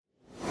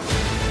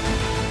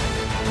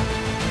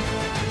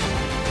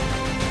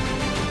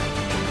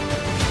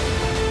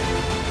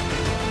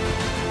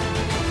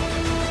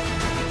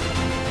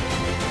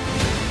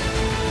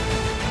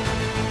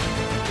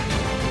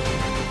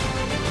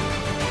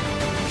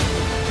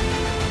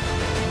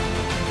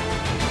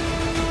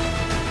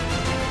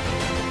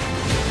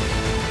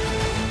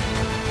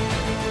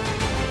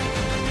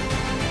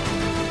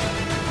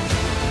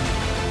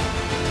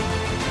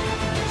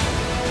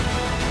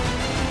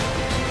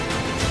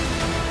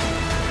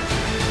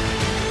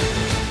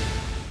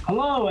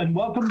and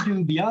welcome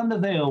to Beyond the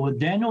Veil with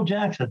Daniel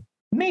Jackson.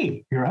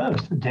 Me, your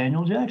host,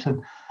 Daniel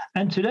Jackson.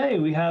 And today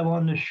we have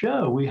on the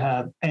show, we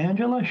have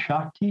Angela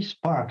Shakti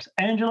Sparks.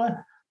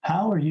 Angela,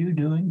 how are you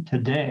doing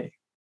today?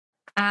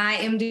 I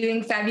am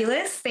doing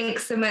fabulous.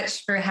 Thanks so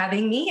much for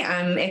having me.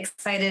 I'm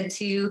excited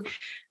to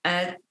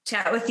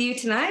chat with you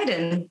tonight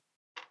and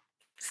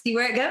see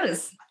where it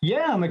goes.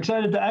 Yeah, I'm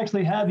excited to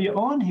actually have you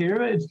on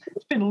here. It's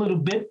been a little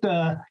bit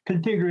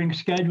configuring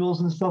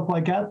schedules and stuff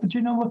like that, but you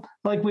know what?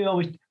 Like we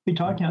always be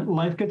talking about,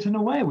 life gets in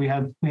the way. We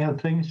have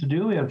things to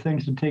do. We have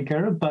things to take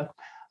care of, but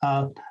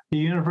the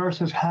universe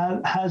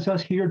has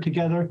us here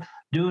together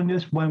doing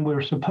this when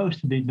we're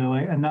supposed to be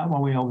doing it and not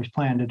when we always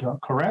plan to do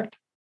it, correct?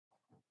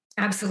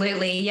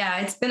 Absolutely. Yeah,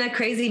 it's been a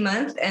crazy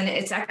month, and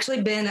it's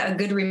actually been a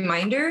good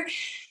reminder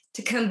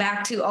to come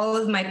back to all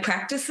of my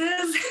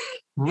practices.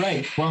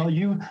 Right. Well,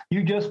 you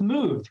just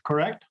moved,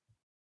 correct?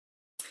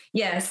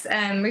 Yes.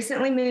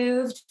 Recently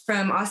moved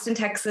from Austin,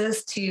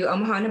 Texas to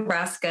Omaha,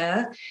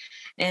 Nebraska.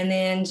 And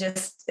then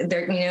just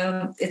there,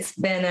 it's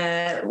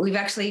been we've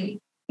actually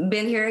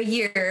been here a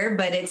year,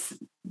 but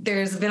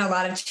there's been a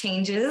lot of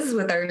changes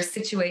with our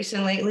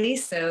situation lately.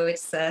 So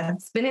it's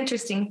been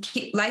interesting.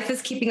 Life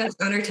is keeping us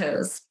on our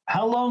toes.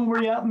 How long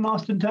were you out in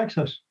Austin,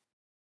 Texas?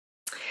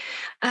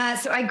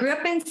 So I grew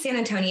up in San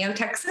Antonio,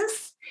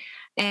 Texas.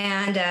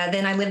 And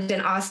then I lived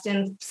in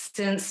Austin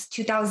since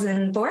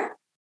 2004.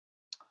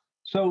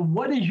 So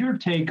what is your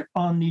take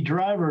on the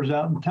drivers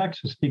out in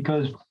Texas?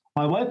 Because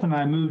my wife and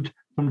I moved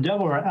from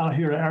Delaware out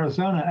here to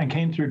Arizona and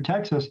came through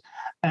Texas,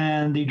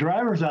 and the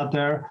drivers out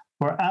there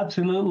were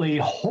absolutely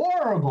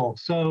horrible.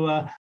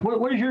 So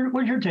what is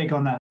your take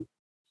on that?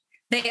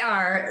 They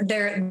are.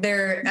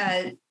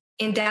 They're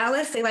in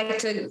Dallas, they like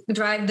to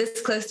drive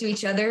this close to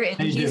each other. In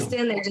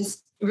Houston, they're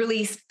just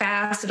really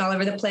fast and all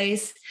over the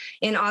place.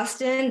 In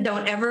Austin,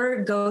 don't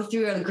ever go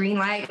through a green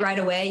light right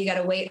away. You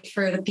got to wait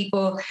for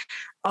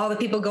all the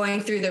people going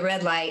through the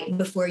red light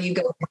before you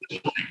go.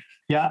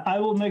 Yeah, I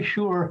will make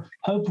sure,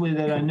 hopefully,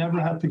 that I never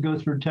have to go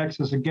through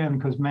Texas again,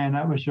 because, man,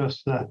 that was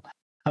just a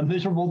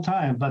miserable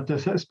time. But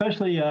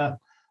especially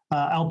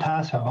El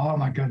Paso, oh,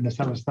 my goodness,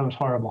 that was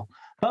horrible.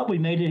 But we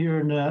made it here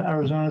in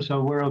Arizona,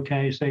 so we're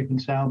okay, safe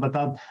and sound.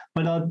 But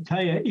I'll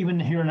tell you, even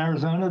here in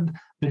Arizona,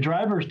 the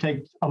drivers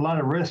take a lot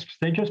of risks.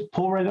 They just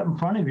pull right up in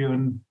front of you,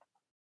 and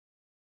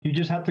you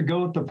just have to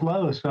go with the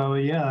flow. So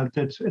yeah,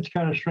 it's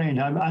kind of strange.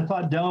 I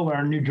thought Delaware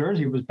and New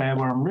Jersey was bad,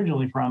 where I'm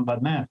originally from,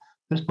 but man,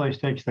 this place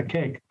takes the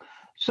cake.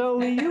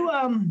 So you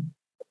have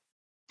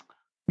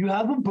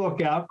a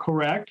book out,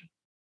 correct?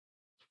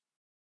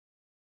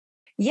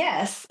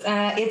 Yes,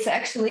 it's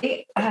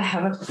actually, I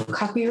have a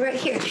copy right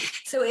here.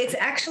 So it's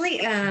actually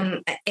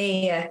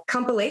a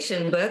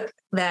compilation book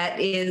that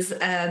is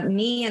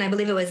me and I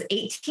believe it was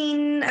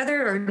 18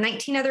 other or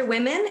 19 other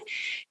women.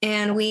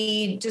 And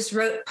we just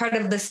wrote part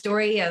of the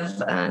story of,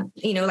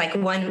 like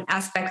one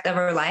aspect of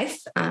our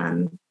life.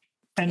 And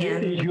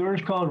is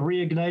yours called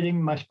Reigniting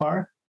My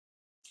Spark?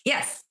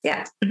 Yes.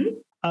 Yeah. Mm-hmm.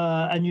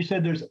 And you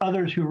said there's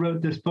others who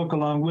wrote this book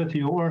along with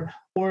you, or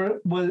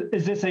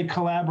is this a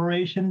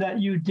collaboration that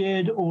you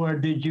did, or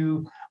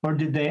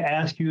did they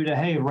ask you to,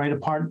 hey, write a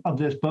part of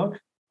this book?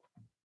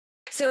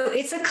 So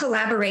it's a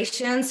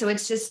collaboration. So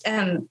it's just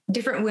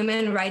different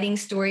women writing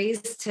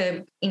stories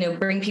to,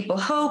 bring people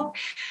hope.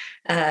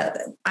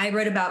 I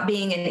wrote about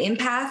being an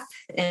empath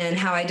and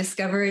how I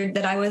discovered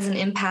that I was an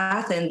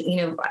empath, and,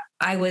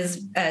 I was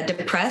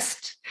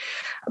depressed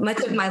much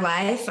of my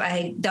life.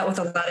 I dealt with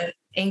a lot of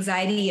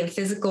anxiety and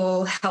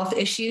physical health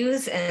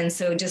issues. And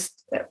so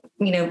just,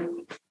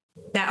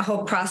 that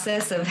whole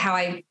process of how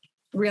I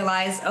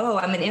realized, oh,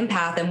 I'm an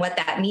empath and what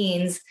that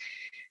means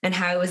and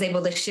how I was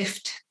able to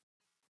shift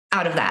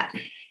out of that.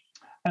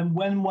 And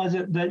when was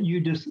it that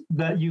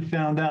you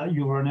found out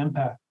you were an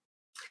empath?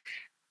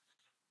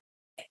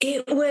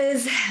 It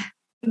was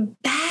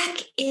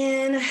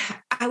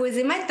I was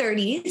in my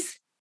 30s,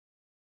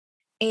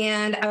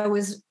 and I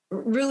was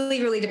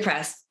really, really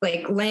depressed,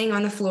 like laying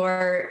on the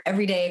floor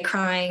every day,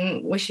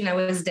 crying, wishing I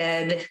was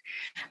dead.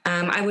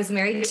 I was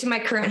married to my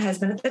current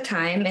husband at the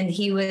time, and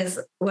he was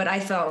what I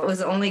felt was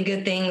the only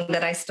good thing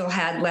that I still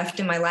had left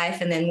in my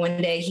life. And then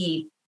one day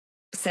he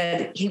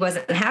said he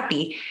wasn't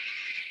happy.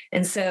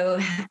 And so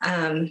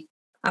I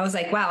was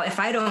like, wow, if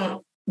I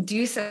don't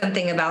do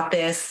something about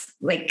this,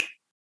 like,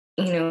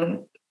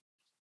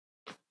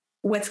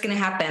 what's going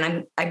to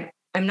happen?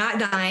 I'm not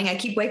dying. I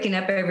keep waking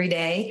up every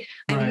day.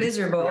 I'm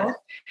miserable.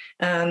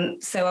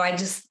 So I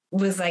just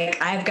was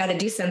like, I've got to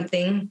do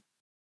something.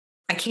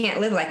 I can't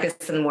live like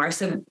this anymore.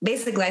 So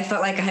basically I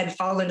felt like I had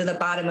fallen to the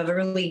bottom of a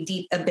really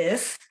deep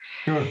abyss.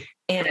 Sure.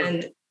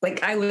 And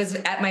like I was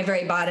at my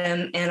very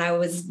bottom, and I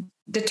was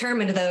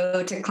determined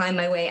though to climb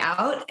my way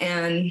out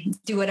and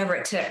do whatever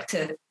it took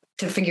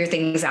to figure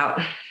things out.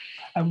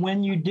 And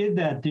when you did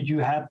that, did you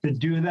have to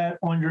do that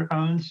on your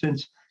own,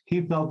 since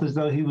he felt as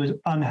though he was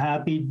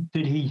unhappy?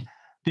 Did he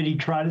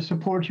try to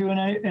support you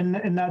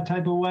in that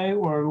type of way,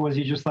 or was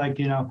he just like,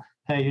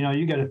 hey,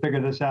 you got to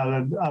figure this out.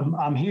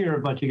 I'm here,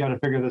 but you got to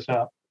figure this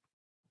out?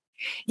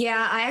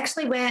 Yeah, I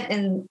actually went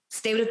and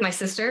stayed with my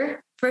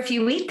sister for a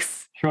few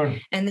weeks. Sure.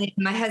 And then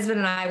my husband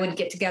and I would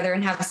get together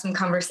and have some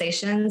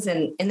conversations.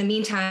 And in the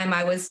meantime,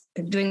 I was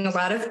doing a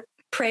lot of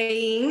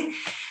praying,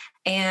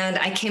 and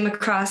I came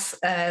across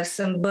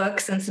some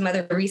books and some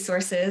other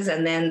resources.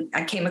 And then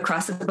I came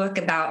across a book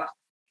about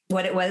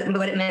what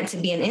it meant to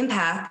be an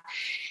empath.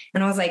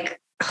 And I was like,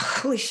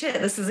 holy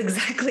shit, this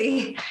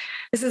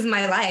is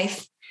my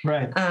life.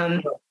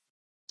 Right.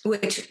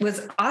 Which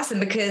was awesome,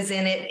 because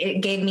then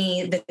it gave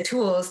me the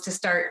tools to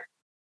start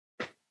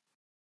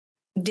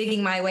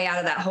digging my way out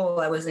of that hole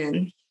I was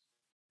in.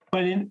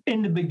 But in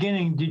the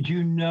beginning, did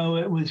you know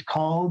it was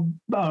called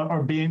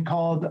or being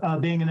called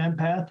being an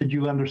empath? Did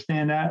you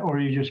understand that, or are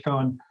you just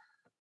going,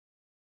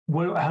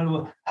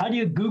 how do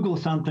you Google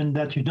something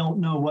that you don't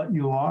know what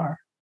you are?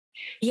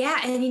 Yeah.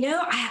 And,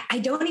 I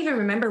don't even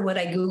remember what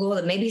I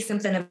Googled. Maybe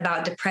something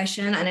about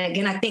depression. And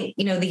again, I think,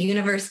 the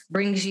universe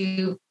brings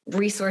you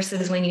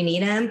resources when you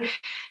need them.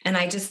 And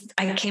I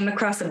came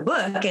across a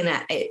book, and,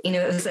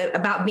 it was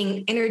about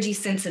being energy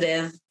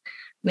sensitive,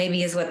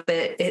 maybe is what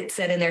it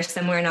said in there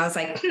somewhere. And I was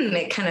like,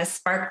 it kind of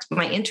sparked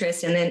my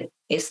interest. And then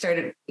it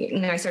started,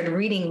 I started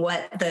reading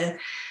what the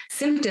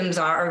symptoms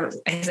are, or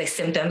I say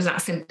symptoms,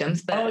 not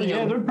symptoms, but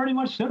they're pretty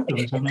much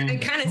symptoms. They're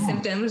kind of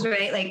symptoms,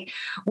 right? Like,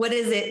 what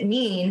does it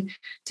mean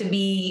to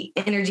be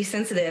energy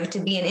sensitive, to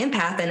be an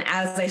empath? And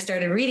as I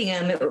started reading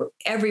them,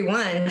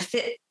 everyone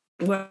fit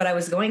what I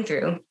was going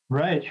through.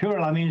 Right. Sure.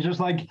 I mean, just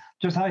like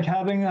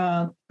having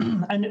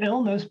an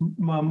illness,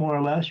 more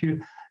or less,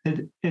 you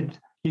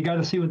got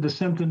to see what the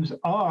symptoms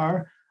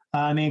are.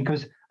 How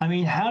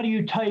do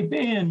you type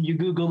in, you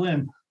Google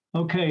in,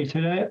 okay,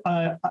 today,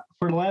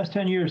 for the last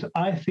 10 years,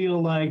 I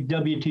feel like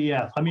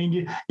WTF. I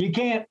mean, you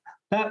can't,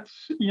 that's,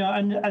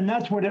 and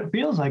that's what it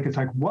feels like. It's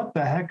like, what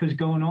the heck is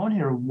going on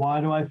here? Why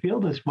do I feel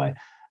this way?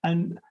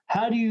 And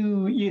how do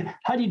you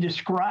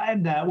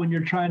describe that when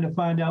you're trying to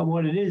find out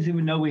what it is,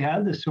 even though we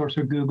have this source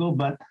of Google,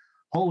 but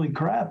holy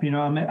crap,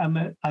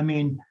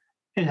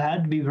 it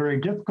had to be very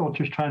difficult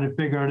just trying to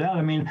figure it out.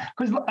 I mean,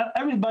 because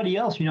everybody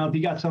else, if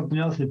you got something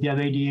else, if you have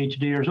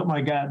ADHD or something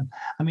like that,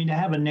 they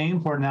have a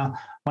name for it now.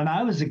 When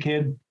I was a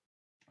kid,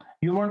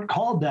 you weren't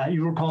called that.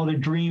 You were called a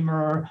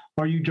dreamer,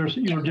 or you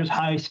were just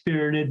high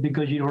spirited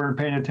because you weren't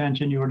paying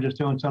attention. You were just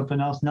doing something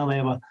else. Now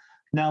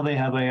they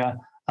have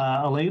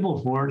a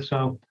label for it.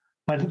 So,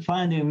 but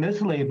finding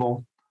this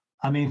label,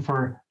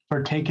 for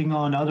taking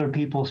on other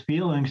people's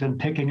feelings and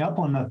picking up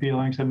on the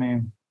feelings,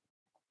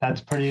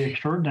 that's pretty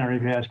extraordinary,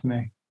 if you ask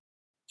me.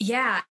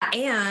 Yeah.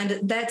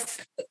 And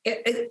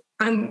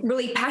I'm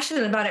really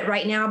passionate about it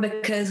right now,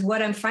 because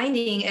what I'm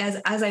finding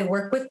as I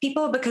work with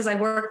people, because I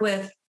work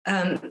with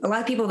a lot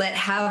of people that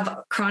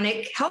have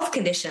chronic health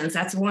conditions.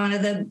 That's one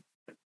of the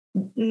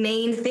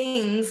main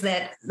things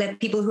that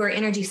people who are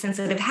energy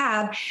sensitive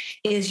have,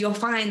 is you'll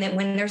find that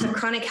when there's a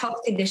chronic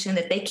health condition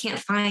that they can't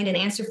find an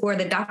answer for,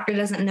 the doctor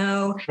doesn't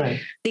know, right.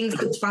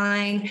 Things look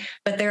fine,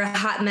 but they're a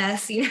hot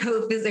mess,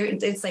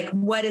 it's like,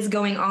 what is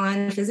going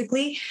on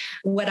physically?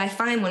 What I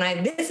find when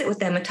I visit with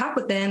them and talk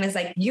with them is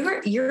like, you're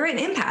an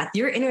empath,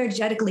 you're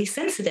energetically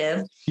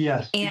sensitive.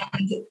 Yes. And,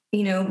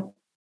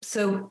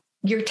 so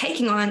you're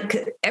taking on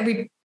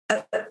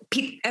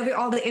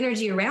all the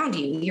energy around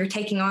you. You're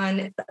taking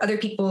on other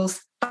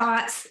people's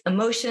thoughts,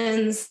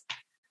 emotions,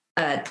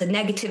 the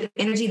negative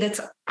energy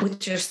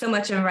which there's so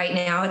much of right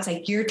now. It's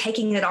like you're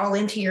taking it all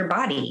into your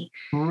body.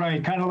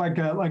 Right, kind of like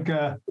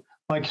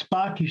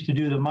Spock used to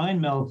do the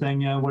mind meld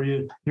thing, where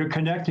you're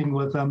connecting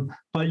with them,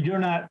 but you're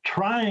not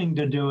trying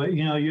to do it.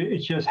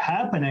 It's just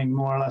happening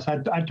more or less.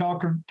 I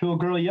talked to a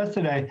girl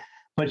yesterday,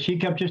 but she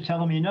kept just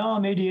telling me, "No,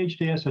 I'm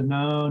ADHD." I said,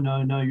 "No,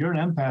 you're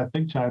an empath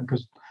big time,"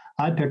 because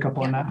I pick up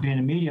on that being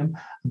a medium,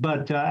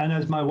 but and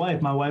as my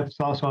wife's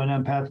also an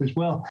empath as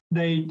well.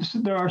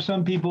 There are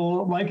some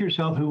people like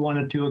yourself who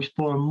wanted to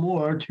explore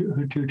more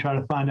to try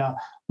to find out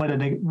what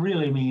it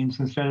really means,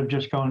 instead of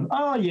just going,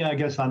 "Oh yeah, I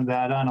guess I'm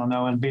that. I don't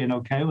know," and being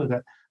okay with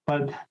it.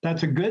 But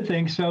that's a good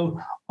thing. So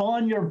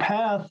on your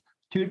path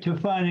to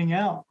finding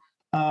out,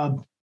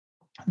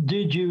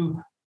 did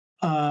you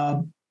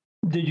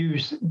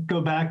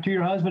go back to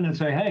your husband and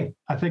say, "Hey,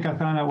 I think I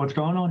found out what's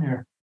going on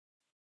here"?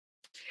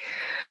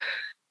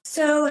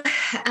 So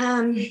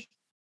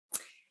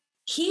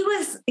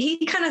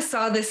he kind of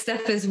saw this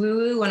stuff as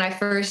woo-woo when I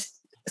first,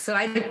 so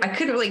I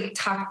couldn't really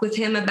talk with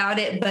him about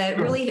it, but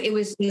really it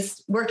was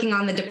just working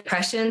on the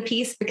depression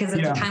piece, because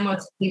at the time I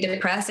was really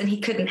depressed and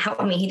he couldn't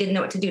help me. He didn't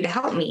know what to do to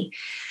help me.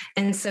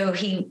 And so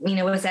he,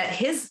 was at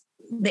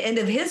the end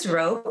of his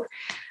rope.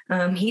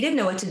 He didn't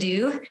know what to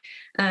do.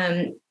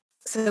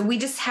 So we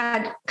just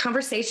had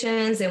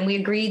conversations, and we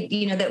agreed,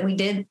 that we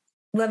did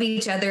love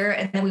each other,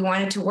 and then we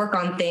wanted to work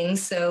on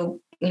things. So,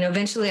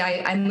 eventually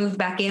I moved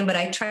back in, but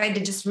I tried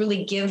to just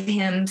really give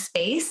him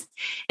space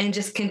and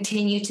just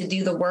continue to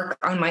do the work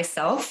on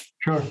myself.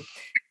 Sure.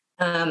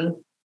 And,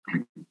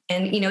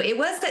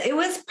 it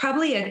was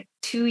probably a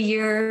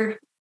 2-year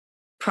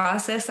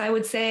process, I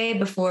would say,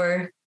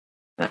 before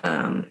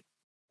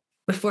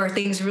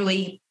things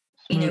really,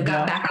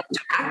 got back on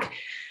track.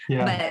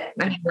 Yeah.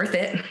 But worth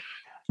it.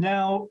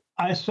 Now,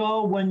 I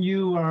saw when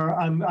you are,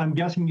 I'm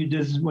guessing you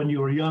did this when you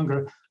were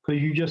younger,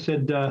 because you just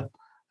said,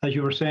 as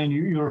you were saying,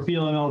 you were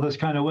feeling all this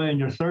kind of way in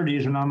your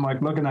 30s, and I'm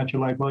like looking at you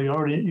like, well, you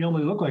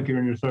only look like you're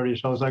in your 30s.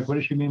 So I was like, what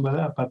does she mean by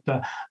that?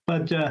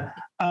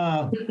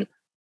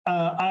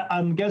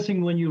 I'm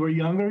guessing when you were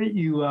younger,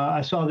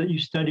 I saw that you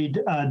studied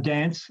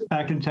dance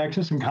back in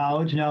Texas in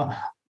college. Now,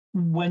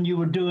 when you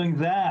were doing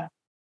that,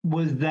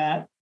 was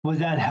that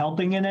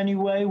helping in any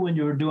way when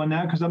you were doing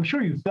that? Because I'm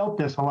sure you felt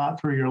this a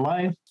lot through your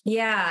life.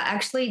 Yeah,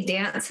 actually,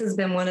 dance has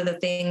been one of the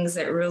things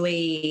that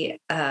really,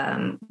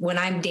 when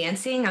I'm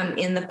dancing, I'm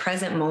in the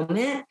present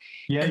moment.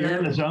 Yeah, you're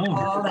in the zone.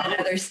 All that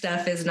other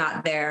stuff is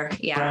not there.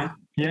 Yeah. Right.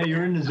 Yeah,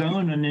 you're in the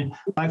zone. And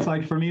that's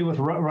like for me with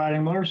riding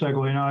a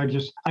motorcycle,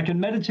 I can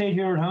meditate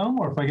here at home,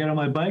 or if I get on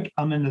my bike,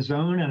 I'm in the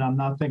zone and I'm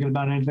not thinking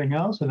about anything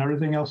else, and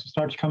everything else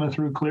starts coming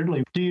through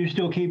clearly. Do you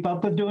still keep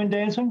up with doing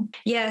dancing?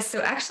 Yeah. So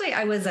actually,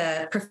 I was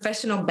a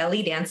professional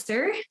belly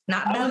dancer,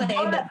 not ballet,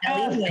 but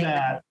belly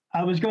dancer.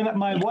 I was going to,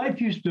 my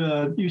wife used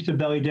to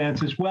belly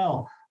dance as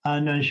well.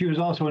 And she was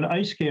also an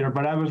ice skater,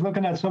 but I was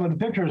looking at some of the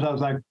pictures. I was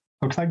like,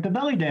 looks like the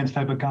belly dance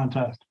type of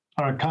contest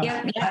or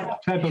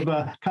type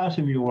of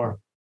costume you wore.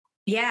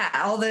 Yeah,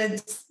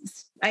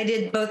 I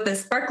did both the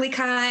sparkly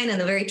kind and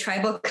the very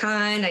tribal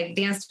kind. I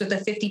danced with a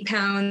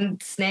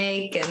 50-pound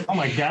snake. And oh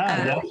my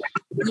God.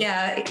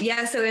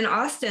 Yeah. So in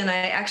Austin,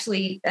 I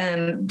actually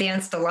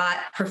danced a lot,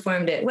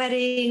 performed at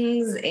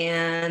weddings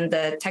and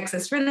the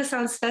Texas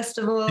Renaissance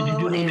Festival. Did you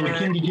do little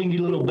jingy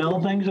little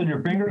bell things on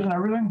your fingers and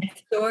everything?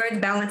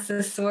 Balance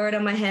the sword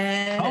on my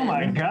head. Oh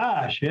my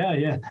gosh.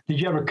 Yeah.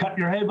 Did you ever cut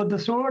your head with the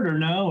sword or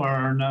no?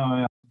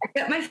 I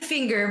cut my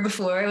finger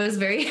before. It was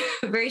very,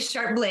 very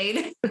sharp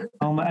blade.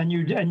 And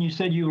you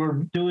said you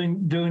were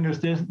doing this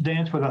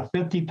dance with a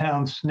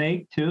 50-pound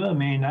snake too. I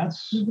mean,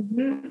 that's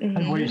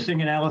were you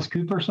singing Alice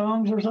Cooper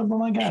songs or something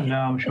like that? No,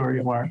 I'm sure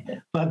you weren't.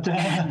 But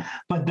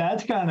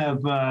that's kind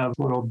of a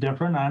little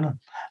different.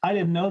 I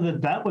didn't know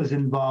that was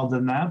involved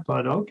in that.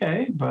 But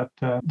okay. But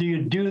do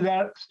you do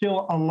that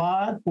still a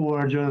lot,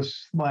 or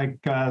just like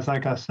it's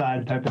like a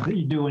side type of thing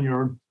you do when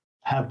you're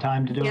have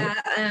time to do it?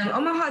 Yeah,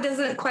 Omaha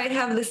doesn't quite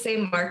have the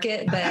same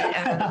market, but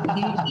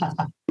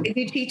if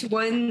you teach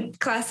one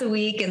class a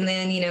week and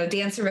then,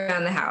 dance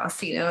around the house,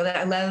 that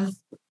I love,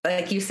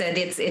 like you said,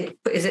 it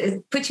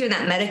puts you in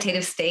that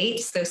meditative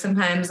state. So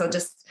sometimes I'll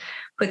just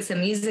put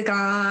some music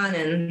on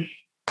and.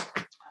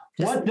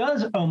 What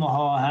does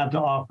Omaha have to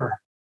offer?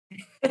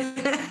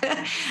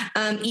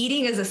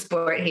 Eating is a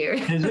sport here.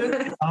 Is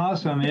it?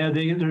 Awesome. Yeah,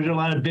 there's a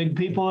lot of big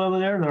people over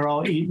there. They're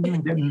all eating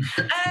and getting.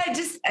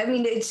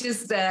 It's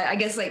just I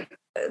guess like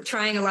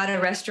trying a lot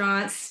of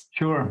restaurants.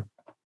 Sure.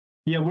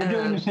 Yeah, we're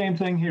doing the same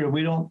thing here.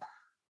 We don't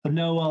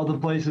know all the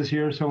places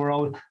here, so we're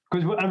always,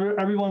 because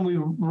everyone we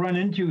run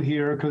into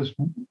here, because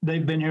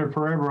they've been here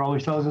forever,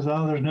 always tells us,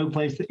 oh, there's no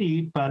place to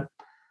eat. But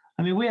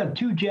I mean, we have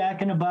 2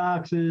 Jack in the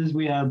Boxes,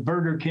 we have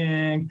Burger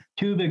King,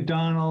 2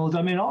 McDonald's.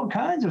 I mean, all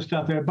kinds of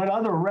stuff there, but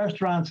other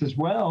restaurants as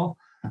well.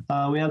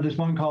 We have this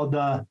one called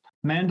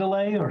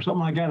Mandalay or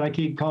something like that. I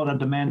keep calling it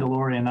the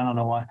Mandalorian. I don't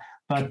know why,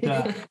 but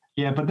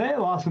yeah, but they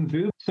have awesome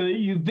food. So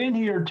you've been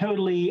here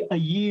totally a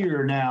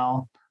year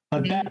now,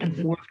 but back and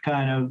forth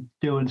kind of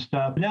doing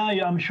stuff. Now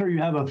I'm sure you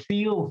have a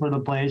feel for the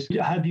place.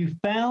 Have you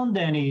found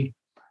any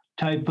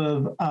type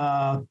of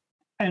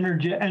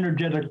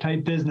energetic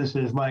type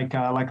businesses like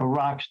a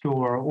rock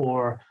store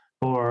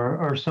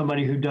or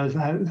somebody who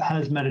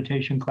has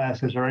meditation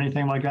classes or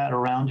anything like that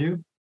around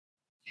you?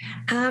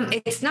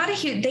 It's not a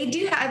huge. They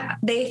do have.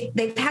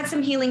 They've had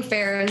some healing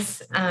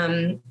fairs.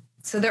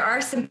 So there are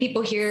some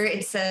people here.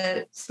 It's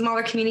a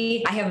smaller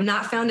community. I have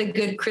not found a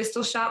good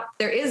crystal shop.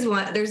 There's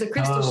a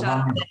crystal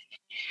shop.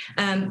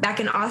 Back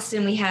in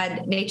Austin, we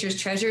had Nature's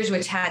Treasures,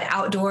 which had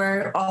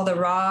outdoor, all the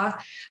raw.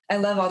 I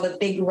love all the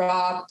big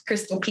raw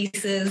crystal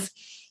pieces.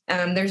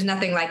 There's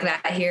nothing like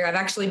that here. I've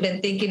actually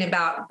been thinking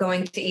about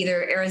going to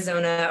either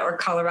Arizona or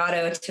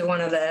Colorado to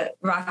one of the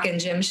rock and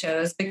gym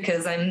shows,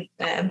 because I'm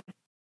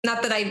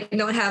not that I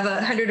don't have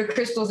 100 of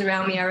crystals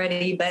around me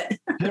already, but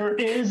there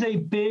is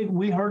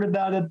we heard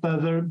about it, but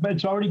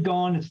it's already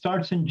gone. It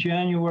starts in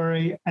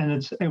January and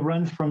it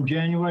runs from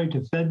January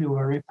to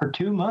February for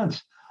 2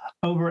 months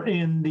over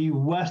in the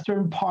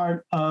western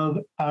part of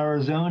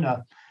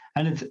Arizona.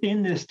 And it's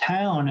in this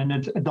town, and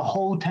it's the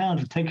whole town.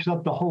 It takes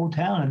up the whole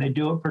town, and they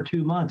do it for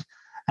 2 months.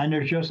 And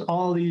there's just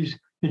all these,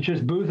 it's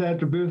just booth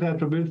after booth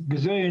after booth,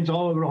 gazillions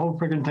all over the whole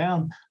freaking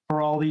town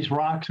for all these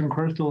rocks and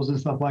crystals and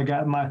stuff like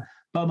that.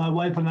 But my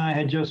wife and I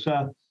had just,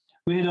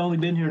 we had only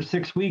been here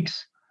 6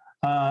 weeks,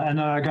 and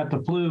then I got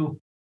the flu,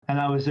 and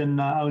I was in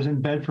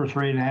bed for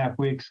 3.5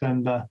 weeks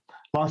and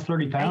lost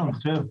 30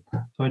 pounds too,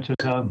 which is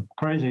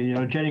crazy.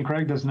 Jenny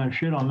Craig doesn't have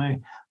shit on me,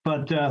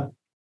 but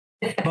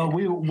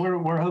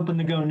we're hoping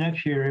to go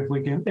next year if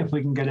we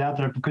can get out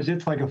there, because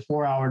it's like a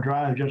 4-hour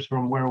drive just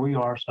from where we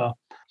are.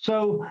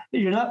 So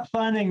you're not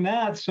finding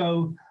that.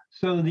 So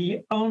the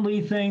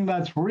only thing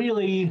that's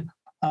really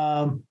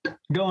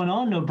going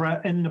on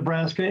in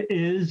Nebraska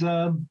is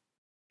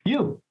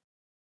you.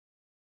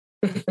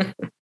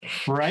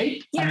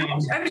 right? Yeah,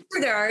 I'm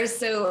sure there are.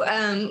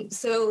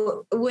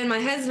 So when my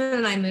husband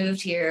and I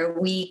moved here,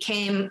 we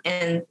came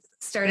and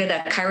started a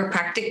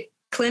chiropractic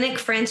clinic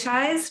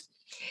franchise.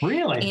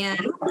 Really? And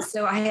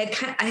so I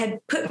had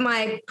put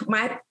my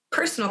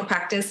personal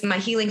practice, my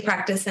healing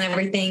practice, and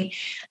everything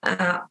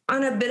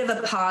on a bit of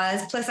a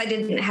pause. Plus, I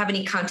didn't have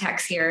any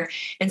contacts here,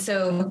 and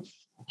so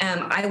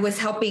I was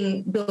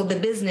helping build the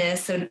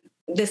business. So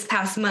this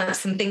past month,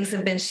 some things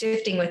have been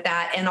shifting with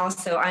that, and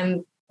also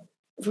I'm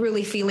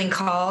really feeling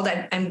called.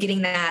 I'm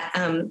getting that.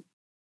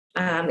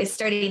 It's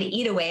starting to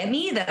eat away at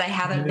me that I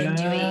haven't been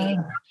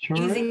doing,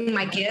 using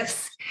my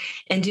gifts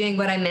and doing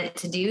what I meant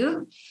to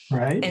do.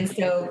 Right. And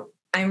so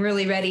I'm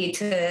really ready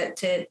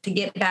to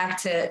get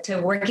back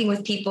to working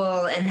with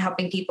people and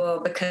helping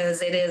people,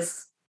 because it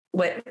is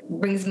what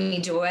brings me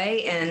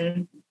joy.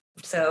 And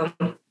so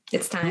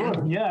it's time.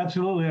 Sure. Yeah,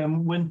 absolutely.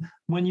 And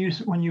when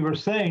you were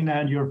saying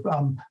that,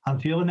 I'm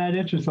feeling that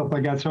itch and stuff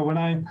like that. So when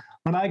I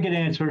get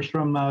answers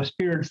from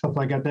spirit and stuff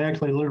like that, they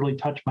actually literally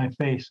touch my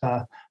face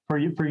for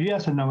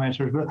yes and no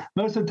answers. But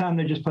most of the time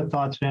they just put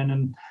thoughts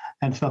in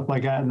and stuff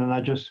like that, and then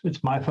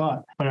it's my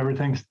thought, but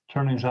everything's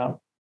turning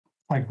out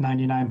like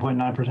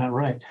 99.9%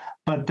 right.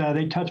 But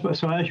they touch.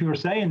 So as you were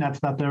saying that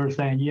stuff, they were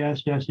saying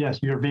yes. They're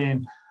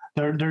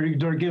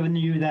giving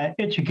you that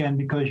itch again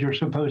because you're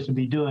supposed to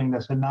be doing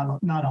this and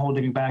not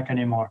holding back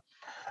anymore.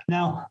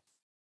 Now,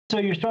 so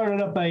you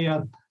started up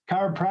a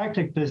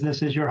chiropractic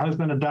business. Is your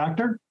husband a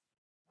doctor?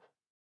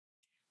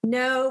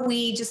 No,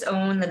 we just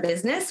own the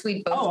business.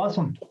 We both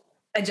awesome.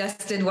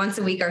 Adjusted once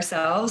a week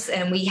ourselves,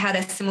 and we had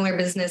a similar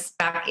business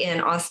back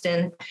in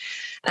Austin.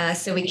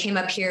 So we came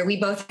up here. We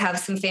both have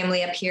some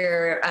family up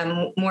here.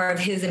 More of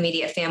his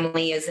immediate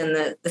family is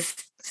in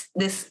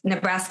this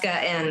Nebraska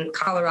and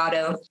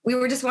Colorado. We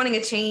were just wanting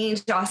a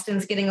change.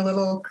 Austin's getting a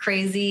little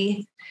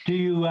crazy. Do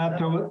you have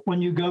to,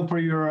 when you go for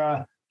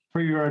your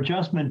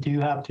adjustment, do you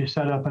have to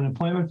set up an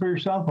appointment for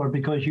yourself, or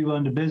because you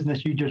own the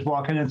business, you just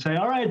walk in and say,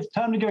 all right, it's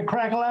time to get a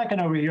crack-a-lackin'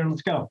 over here.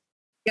 Let's go.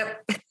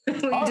 Yep.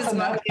 We just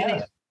walk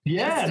in.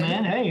 Yeah,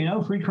 man. Hey,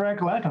 free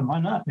crack-a-lackin'. Why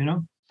not?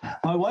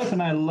 My wife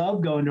and I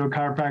love going to a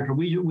chiropractor.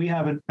 We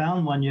haven't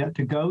found one yet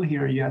to go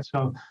here yet,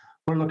 so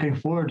we're looking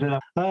forward to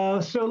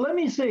that. So let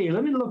me see.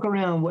 Let me look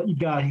around what you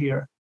got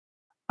here.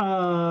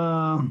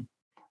 So,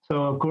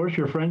 of course,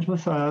 you're friends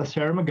with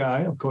Sarah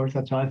McGuy. Of course,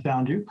 that's how I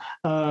found you.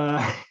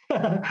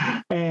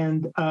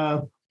 And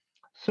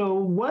so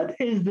what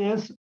is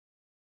this?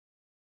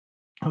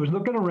 I was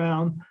looking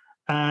around,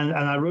 and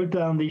I wrote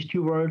down these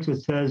two words.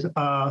 It says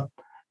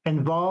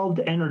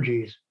involved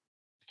energies.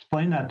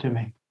 Explain that to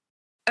me.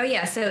 Oh,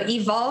 yeah. So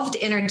evolved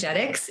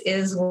energetics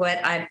is what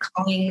I'm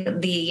calling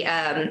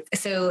the,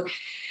 so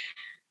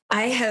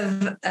I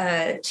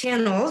have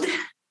channeled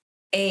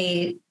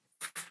a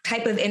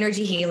type of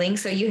energy healing.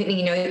 So,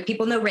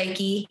 people know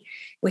Reiki,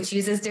 which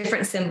uses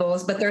different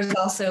symbols, but there's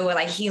also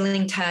like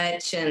healing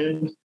touch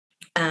and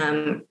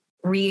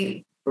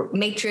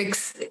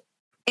matrix.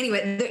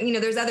 Anyway,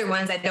 there's other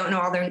ones. I don't know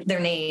all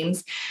their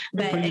names,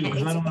 but I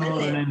don't know all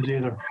their names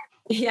either.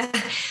 Yeah,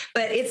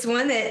 but it's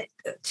one that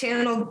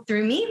channeled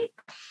through me.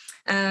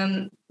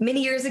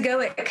 Many years ago,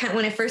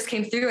 when it first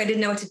came through, I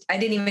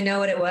didn't even know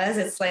what it was.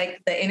 It's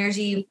like the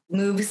energy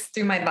moves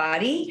through my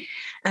body.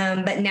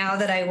 But now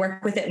that I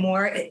work with it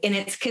more, and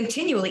it's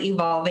continually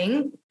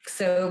evolving.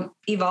 So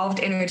evolved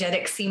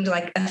energetics seemed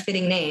like a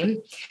fitting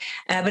name.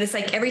 But it's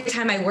like every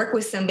time I work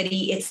with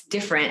somebody, it's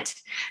different.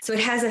 So it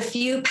has a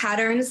few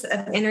patterns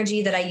of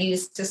energy that I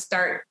use to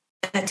start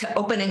to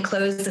open and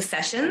close the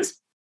sessions.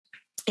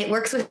 It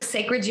works with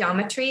sacred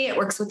geometry. It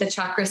works with the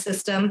chakra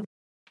system.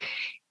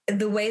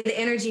 The way the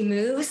energy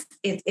moves,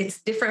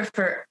 it's different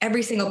for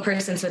every single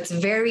person. So it's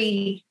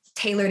very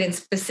tailored and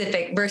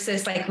specific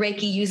versus like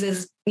Reiki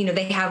uses,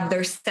 they have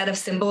their set of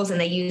symbols and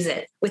they use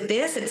it. With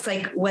this, it's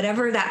like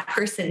whatever that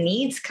person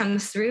needs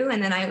comes through.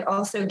 And then I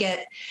also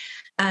get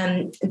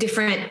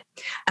different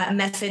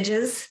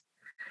messages,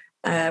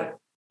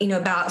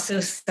 about,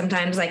 so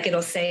sometimes like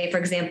it'll say, for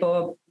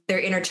example, their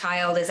inner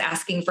child is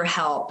asking for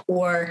help,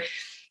 or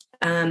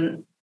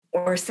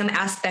some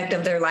aspect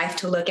of their life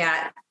to look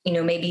at,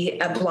 maybe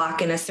a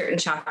block in a certain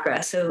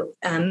chakra. So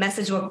a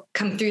message will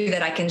come through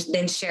that I can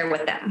then share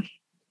with them.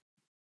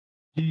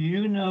 Do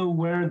you know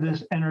where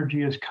this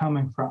energy is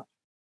coming from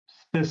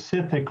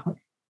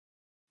specifically?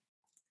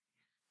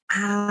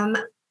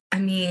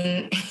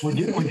 Would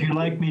you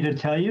like me to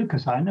tell you?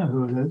 Because I know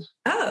who it is.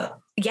 Oh,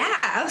 yeah,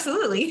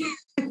 absolutely.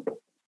 And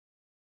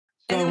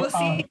we'll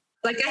see.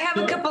 I have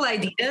a couple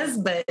ideas,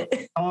 but.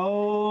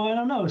 Oh, I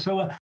don't know.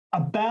 So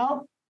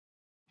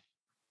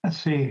let's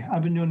see,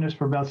 I've been doing this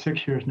for about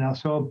 6 years now.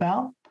 So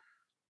about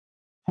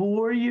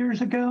 4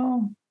 years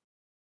ago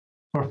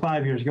or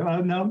 5 years ago,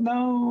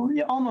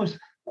 almost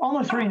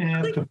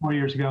 3.5 to 4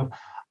 years ago,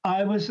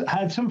 I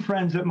had some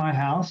friends at my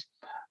house,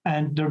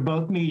 and they're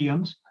both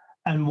mediums.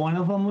 And one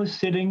of them was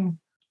sitting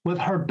with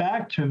her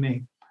back to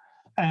me.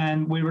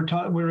 And we were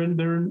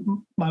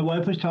my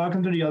wife was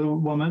talking to the other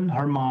woman,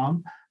 her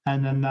mom,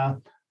 and then,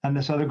 and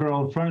this other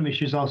girl in front of me,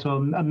 she's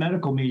also a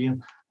medical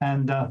medium.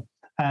 And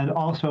and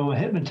also a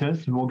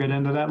hypnotist, and we'll get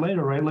into that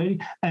later, right, lady?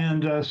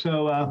 And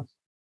so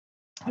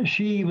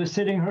she was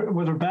sitting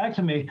with her back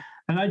to me,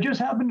 and I just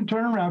happened to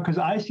turn around because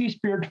I see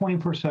spirit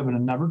 24/7.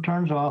 It never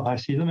turns off. I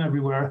see them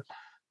everywhere.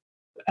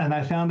 And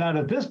I found out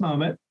at this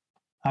moment,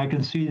 I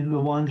can see the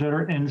ones that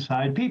are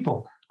inside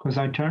people because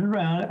I turned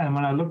around, and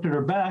when I looked at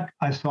her back,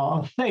 I saw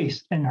a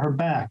face in her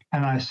back.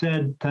 And I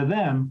said to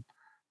them,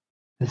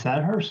 "Is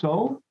that her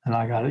soul?" And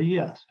I got a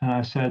yes. And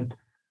I said,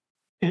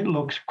 "It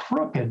looks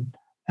crooked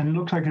and it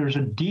looks like there's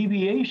a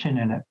deviation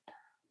in it."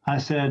 I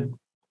said,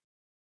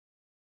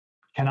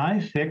 "Can I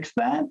fix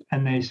that?"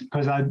 And they,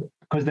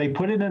 because they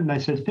put it in, they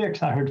said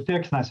fix. I heard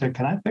fix, and I said,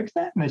 "Can I fix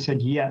that?" And they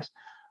said yes.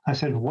 I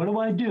said, "What do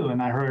I do?"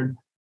 And I heard,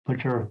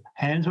 "Put your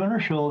hands on her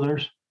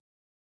shoulders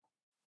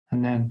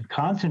and then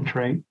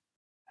concentrate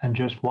and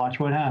just watch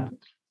what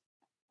happens."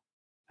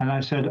 And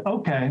I said,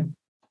 "Okay."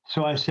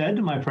 So I said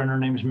to my friend, her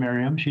name's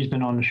Miriam, she's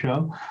been on the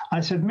show. I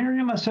said,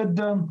 "Miriam," I said,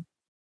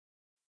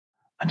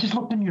 "I just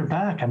looked in your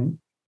back and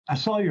I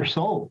saw your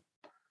soul."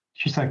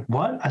 She's like,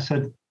 "What?" I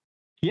said,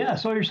 "Yeah, I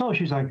saw your soul."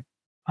 She's like,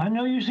 "I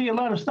know you see a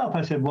lot of stuff."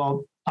 I said,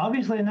 "Well,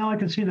 obviously now I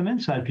can see them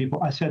inside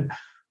people." I said,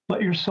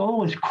 "But your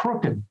soul is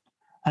crooked."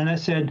 And I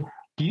said,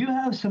 "Do you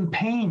have some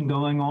pain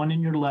going on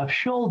in your left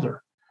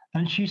shoulder?"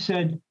 And she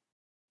said,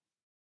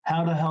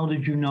 "How the hell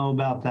did you know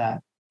about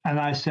that?" And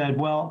I said,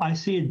 "Well, I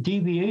see a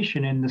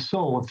deviation in the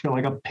soul. It's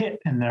like a pit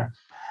in there.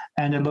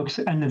 And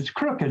it's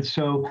crooked.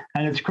 So,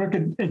 and it's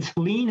crooked, it's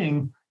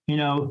leaning,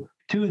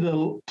 to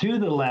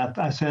the left."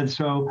 I said,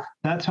 "So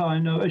that's how I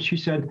know." She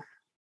said,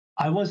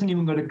 "I wasn't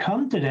even going to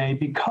come today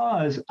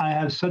because I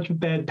have such a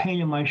bad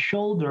pain in my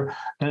shoulder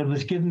that it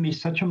was giving me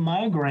such a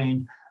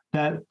migraine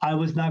that I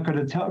was not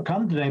going to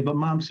come today. But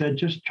Mom said,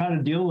 just try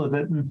to deal with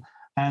it."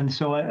 And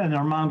so, and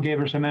our mom gave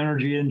her some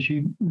energy and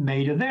she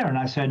made it there. And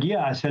I said,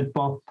 "Yeah." I said,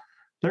 "Well,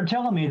 they're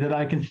telling me that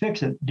I can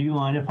fix it. Do you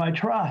mind if I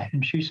try?"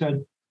 And she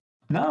said,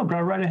 "No, go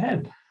right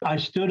ahead." I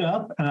stood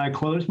up and I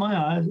closed my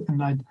eyes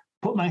and I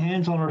put my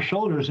hands on her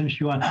shoulders and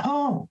she went,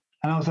 "Oh,"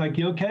 and I was like,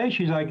 "You okay?"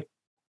 She's like,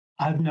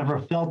 "I've never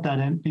felt that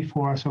in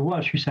before." I said,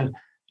 "What?" She said,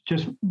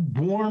 "Just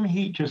warm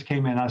heat just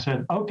came in." I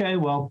said, "Okay,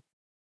 well,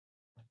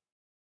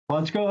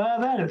 let's go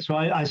have at it." So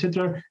I sit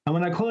there, and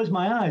when I closed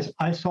my eyes,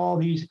 I saw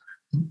these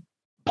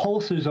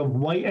pulses of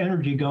white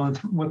energy going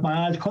through. With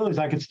my eyes closed,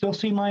 I could still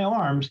see my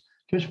arms,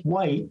 just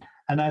white,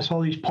 and I saw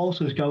these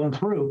pulses going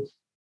through.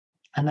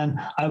 And then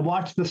I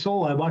watched the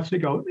soul. I watched it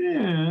go,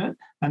 and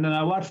then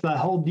I watched that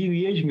whole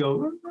deviation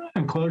go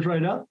and close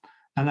right up.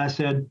 And I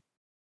said,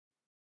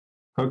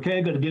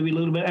 "Okay, going to give you a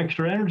little bit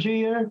extra energy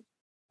here,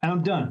 and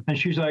I'm done." And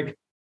she's like,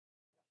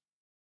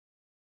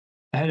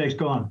 "The headache's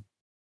gone."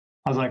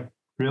 I was like,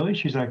 "Really?"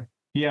 She's like,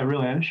 "Yeah,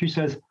 really." And she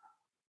says,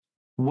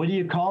 "What do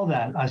you call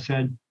that?" I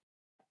said,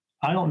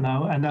 "I don't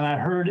know." And then I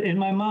heard in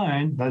my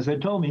mind, as they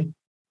told me,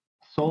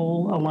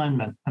 soul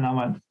alignment. And I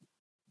went,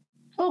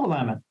 "Soul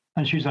alignment."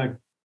 And she's like,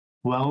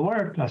 "Well, it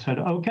worked." I said,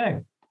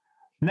 "Okay."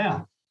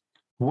 Now,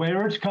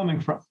 where it's coming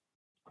from,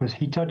 because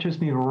he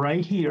touches me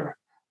right here.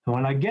 And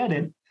when I get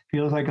it, it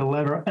feels like a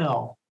letter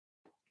L,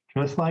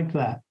 just like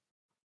that.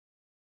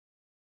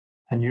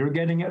 And you're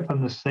getting it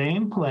from the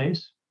same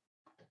place.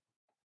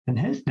 And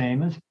his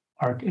name is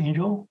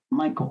Archangel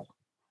Michael.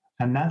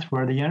 And that's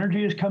where the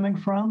energy is coming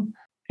from.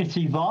 It's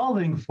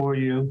evolving for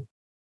you,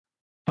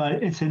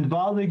 but it's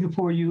evolving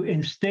for you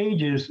in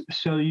stages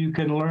so you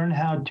can learn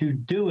how to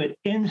do it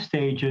in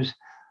stages,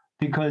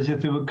 because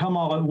if it would come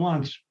all at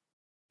once,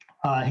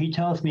 he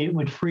tells me it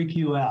would freak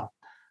you out.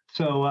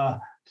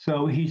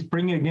 So he's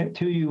bringing it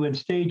to you in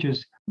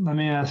stages. Let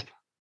me ask,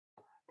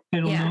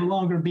 it'll no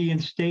longer be in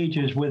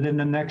stages within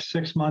the next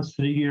 6 months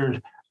to the year.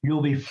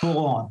 You'll be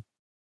full on.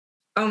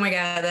 Oh my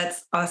God,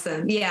 that's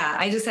awesome. Yeah,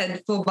 I just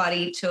had full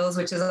body chills,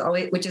 which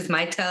is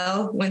my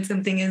tell when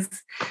something is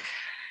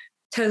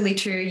totally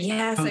true.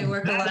 Yes, I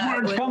work a lot. That's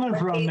where it's coming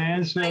from,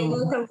 man. So I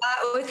work a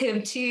lot with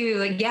him too.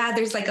 Like, yeah,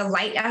 there's like a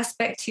light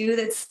aspect too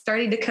that's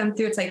starting to come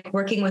through. It's like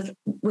working with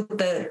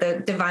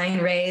the divine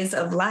rays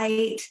of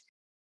light,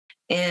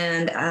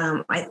 and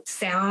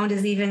sound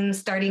is even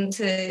starting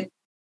to.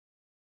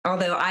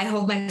 Although I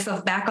hold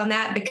myself back on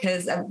that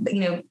because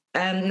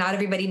not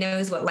everybody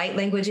knows what light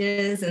language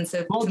is, and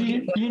so.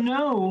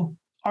 Well,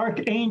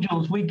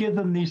 archangels, we give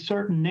them these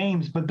certain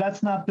names, but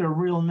that's not their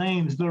real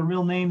names. Their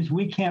real names,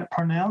 we can't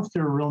pronounce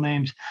their real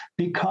names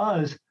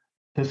because,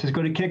 this is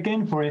going to kick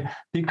in for you,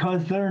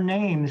 because their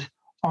names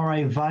are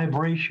a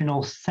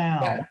vibrational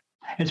sound. Yeah.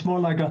 It's more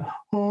like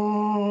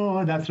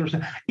that's their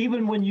sound.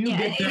 Even when you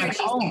get back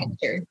home.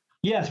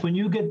 Yes, when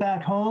you get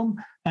back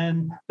home,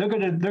 and they're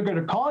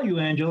gonna call you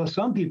Angela,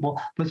 some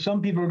people, but some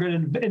people are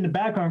going to, in the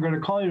background, going to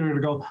call you, they're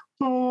going to go,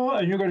 "Oh,"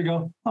 and you're going to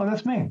go, "Oh,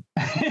 that's me."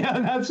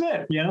 That's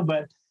it.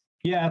 But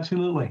yeah,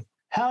 absolutely.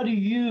 How do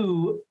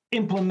you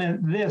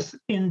implement this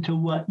into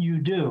what you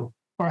do?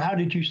 Or how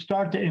did you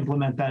start to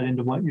implement that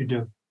into what you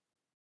do?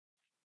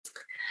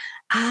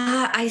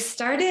 I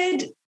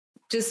started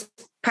just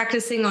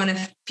practicing on a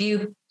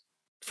few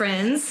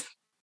friends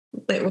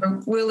that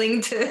were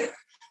willing to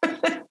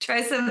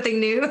try something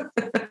new.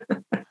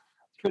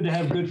 It's good to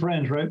have good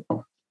friends, right?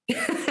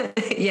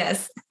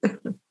 Yes. Yeah,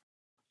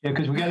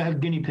 because we got to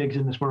have guinea pigs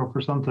in this world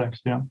for some things.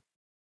 Yeah.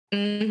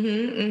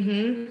 Mm-hmm,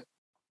 mm-hmm.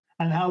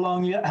 And how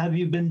long have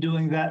you been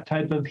doing that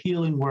type of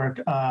healing work?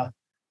 How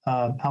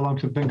long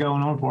has it been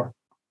going on for?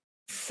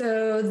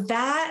 So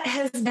that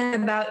has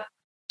been about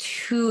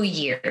 2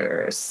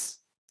 years,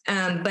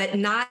 but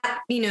not,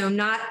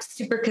 not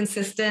super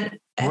consistent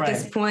at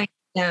this point.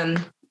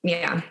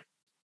 Yeah.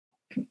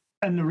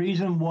 And the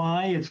reason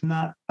why it's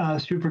not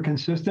super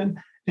consistent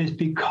is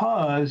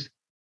because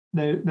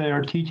they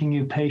are teaching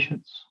you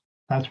patience.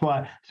 That's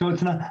why. So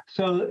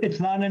it's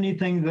not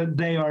anything that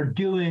they are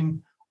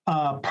doing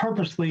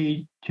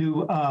purposely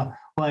to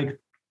like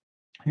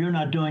you're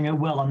not doing it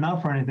well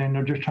enough or anything.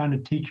 They're just trying to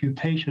teach you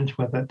patience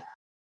with it.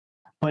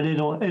 But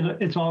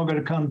it's all going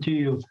to come to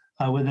you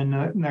within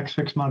the next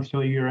 6 months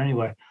to a year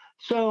anyway.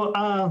 So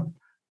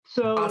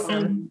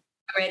Awesome.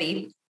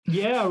 Ready?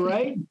 Yeah,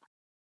 right.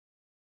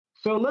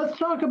 So let's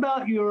talk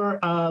about your.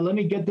 Let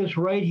me get this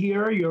right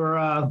here.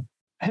 Your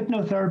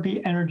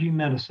hypnotherapy energy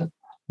medicine.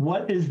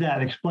 What is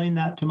that? Explain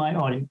that to my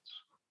audience.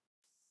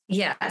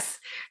 Yes.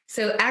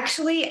 So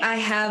actually, I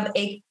have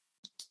a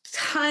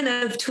ton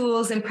of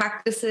tools and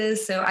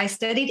practices. So I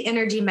studied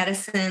energy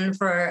medicine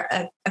for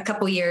a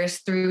couple years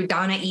through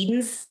Donna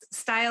Eden's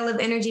style of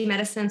energy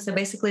medicine. So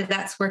basically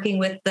that's working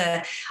with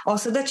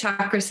also the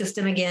chakra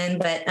system again,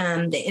 but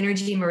the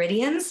energy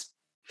meridians,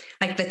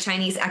 like the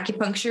Chinese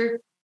acupuncture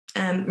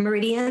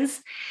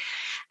meridians.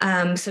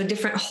 So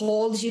different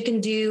holds you can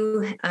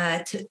do,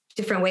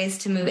 different ways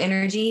to move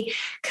energy,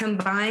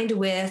 combined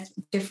with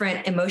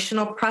different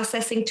emotional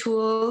processing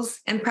tools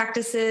and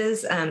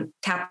practices.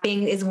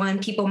 Tapping is one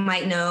people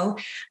might know,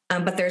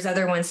 but there's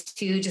other ones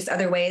too, just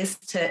other ways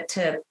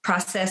to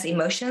process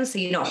emotions so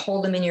you don't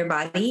hold them in your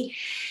body.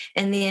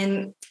 And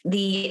then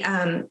the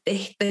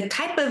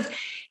type of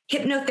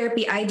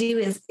hypnotherapy I do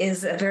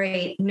is a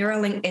very and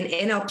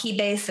NLP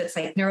based. So it's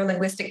like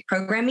neuro-linguistic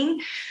programming.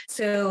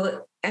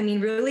 So, I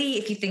mean, really,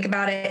 if you think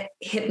about it,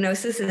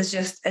 hypnosis is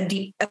just a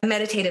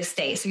meditative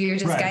state. So you're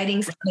just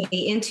guiding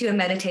somebody into a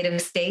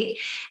meditative state.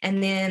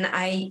 And then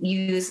I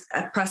use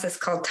a process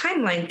called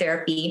timeline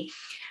therapy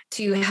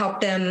to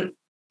help them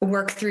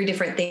work through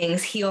different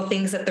things, heal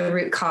things at the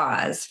root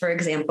cause. For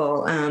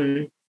example,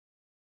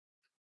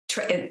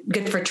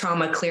 good for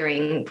trauma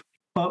clearing.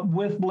 But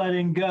with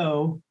letting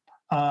go,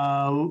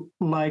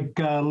 like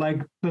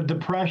the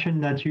depression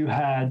that you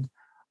had,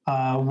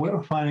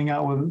 finding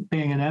out with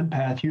being an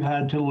empath, you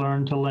had to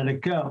learn to let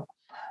it go.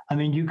 I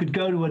mean, you could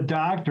go to a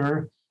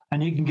doctor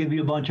and he can give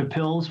you a bunch of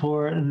pills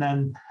for it, and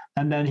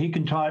then he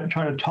can try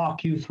to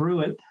talk you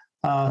through it.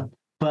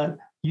 But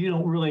you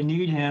don't really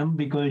need him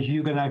because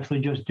you can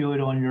actually just do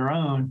it on your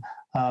own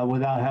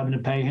without having to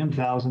pay him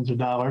thousands of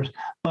dollars.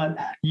 But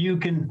you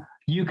can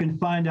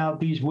find out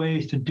these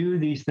ways to do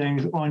these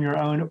things on your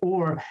own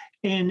or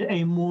in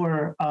a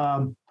more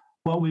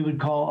what we would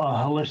call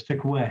a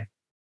holistic way,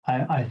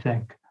 I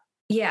think.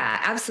 Yeah,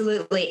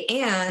 absolutely.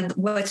 And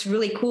what's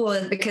really cool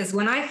is because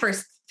when I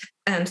first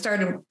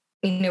started,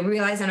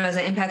 realizing I was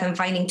an empath and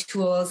finding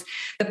tools,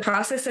 the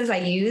processes I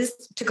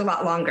used took a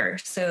lot longer.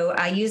 So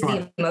I used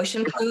the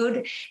emotion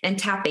code and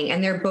tapping,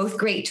 and they're both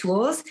great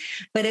tools,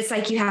 but it's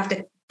like you have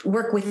to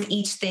work with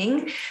each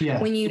thing.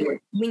 Yeah. When you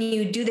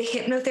do the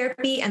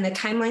hypnotherapy and the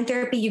timeline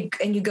therapy,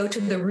 you go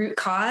to the root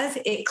cause,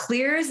 it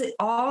clears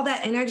all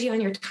that energy on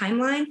your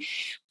timeline.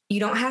 You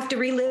don't have to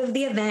relive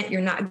the event.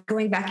 You're not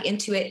going back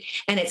into it,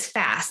 and it's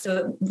fast.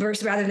 So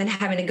rather than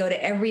having to go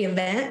to every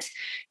event,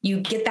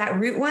 you get that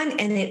root one,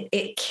 and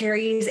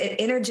it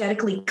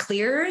energetically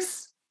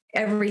clears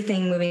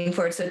everything moving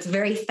forward. So it's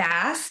very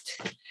fast.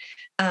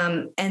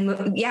 And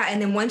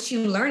then once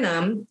you learn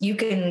them, you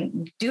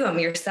can do them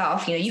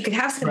yourself. You could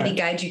have somebody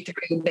guide you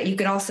through, but you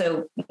can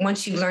also,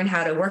 once you learn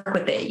how to work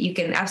with it, you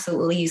can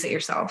absolutely use it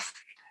yourself.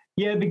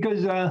 Yeah,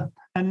 because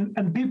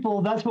and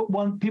people, that's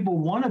what people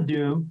want to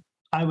do,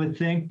 I would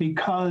think,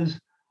 because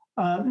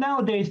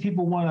nowadays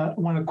people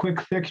want a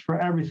quick fix for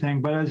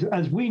everything. But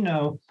as we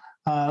know,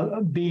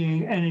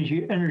 being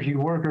energy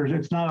workers,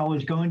 it's not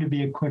always going to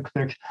be a quick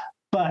fix.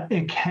 But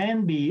it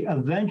can be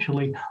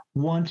eventually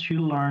once you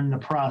learn the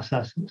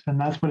processes, and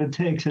that's what it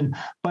takes.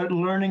 But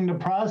learning the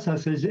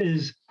processes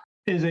is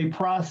a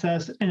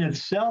process in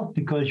itself,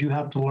 because you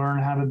have to learn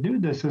how to do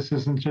this. This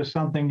isn't just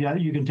something that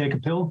you can take a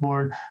pill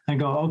for and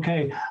go,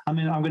 okay, I'm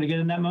going to get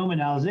in that moment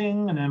now,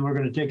 zing, and then we're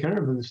going to take care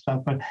of this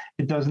stuff. But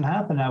it doesn't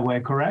happen that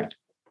way, correct?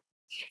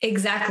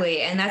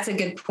 Exactly, and that's a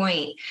good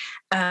point.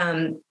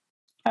 I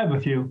have a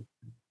few.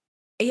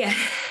 Yeah.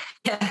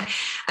 Yeah.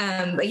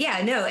 But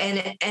yeah, no.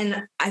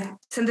 And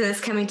something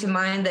that's coming to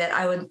mind that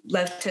I would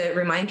love to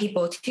remind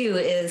people too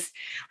is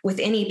with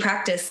any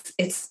practice,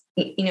 it's,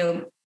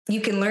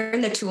 you can learn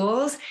the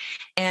tools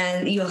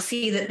and you'll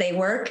see that they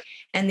work.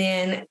 And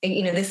then,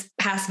 this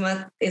past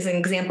month is an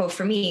example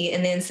for me.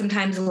 And then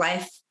sometimes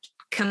life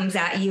comes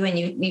at you and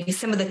you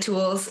some of the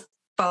tools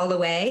fall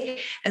away.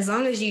 As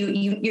long as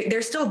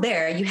they're still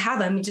there, you have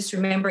them, just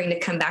remembering to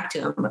come back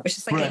to them. It's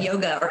just like a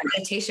yoga or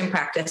meditation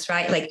practice,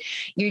 right? Like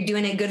you're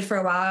doing it good for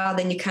a while,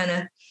 then you kind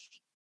of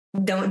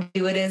don't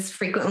do it as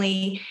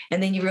frequently.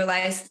 And then you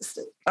realize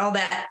all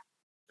that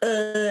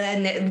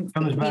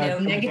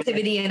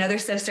negativity and other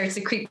stuff starts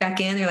to creep back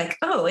in. You're like,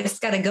 oh, it's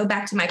got to go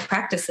back to my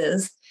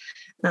practices.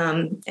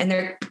 And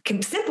they're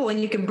simple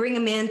and you can bring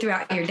them in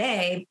throughout your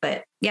day,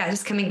 but yeah,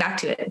 just coming back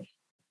to it.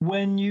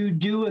 When you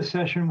do a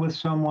session with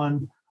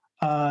someone,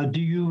 do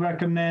you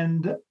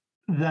recommend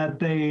that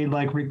they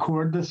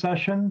record the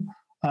session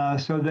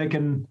so they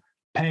can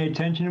pay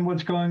attention to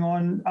what's going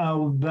on,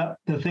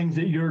 the things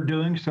that you're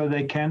doing so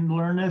they can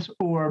learn this?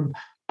 Or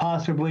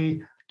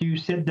possibly do you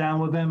sit down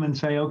with them and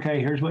say, okay,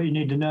 here's what you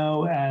need to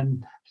know,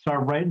 and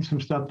start writing some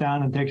stuff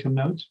down and take some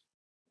notes?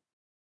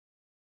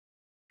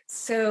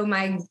 So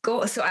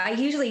I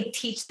usually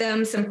teach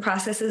them some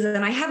processes,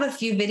 and I have a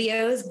few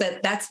videos,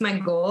 but that's my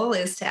goal,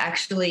 is to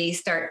actually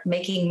start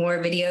making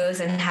more videos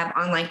and have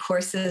online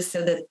courses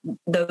so that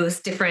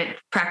those different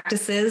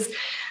practices,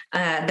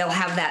 they'll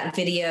have that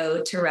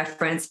video to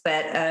reference.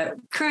 But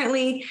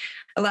currently,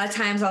 a lot of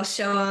times I'll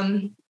show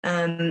them,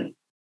 and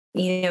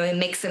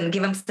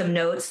give them some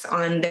notes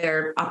on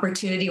their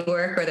opportunity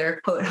work or their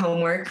quote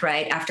homework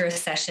right after a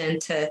session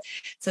so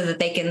that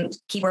they can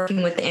keep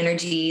working with the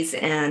energies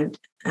and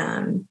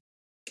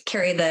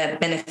carry the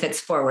benefits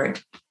forward.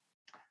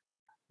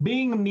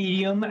 Being a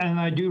medium, and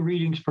I do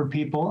readings for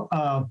people,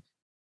 I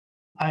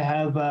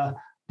have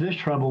this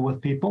trouble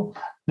with people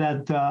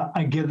that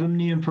I give them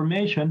the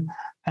information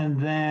and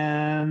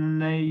then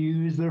they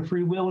use their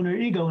free will and their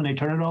ego and they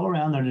turn it all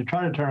around, or they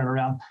try to turn it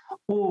around.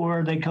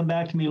 Or they come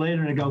back to me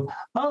later and they go,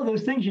 oh,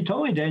 those things you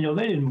told me, Daniel,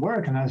 they didn't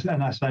work. And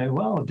I say,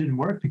 well, it didn't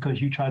work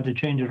because you tried to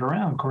change it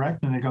around,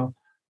 correct? And they go,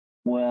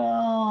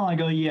 well, I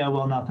go, yeah,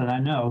 well, not that I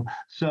know.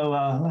 So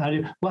how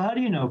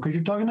do you know? Because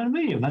you're talking to a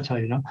medium. That's how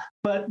you know.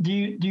 But do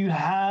you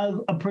have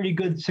a pretty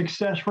good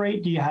success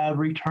rate? Do you have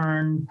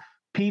return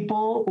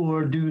people,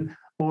 or do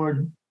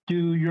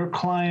your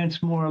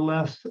clients more or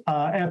less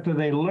after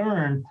they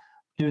learn,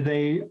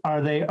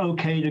 are they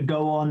okay to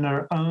go on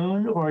their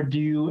own, or do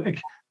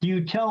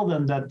you tell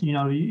them that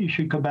you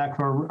should come back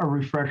for a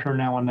refresher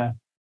now and then?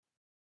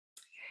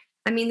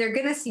 I mean, they're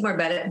going to see more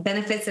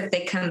benefits if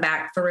they come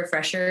back for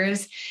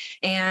refreshers.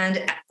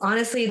 And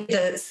honestly,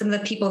 some of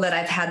the people that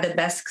I've had the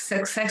best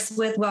success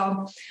with,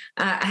 I'm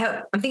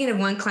thinking of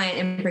one client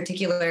in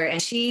particular,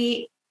 and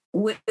she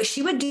would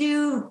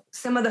do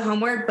some of the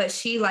homework, but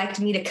she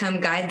liked me to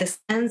come guide the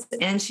sessions,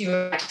 and she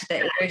liked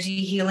the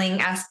energy healing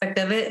aspect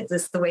of it.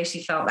 This is the way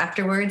she felt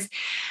afterwards.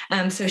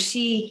 So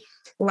she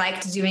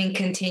liked doing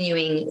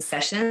continuing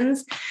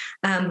sessions.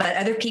 But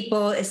other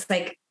people, it's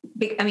like,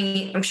 I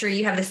mean, I'm sure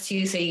you have this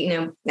too. So,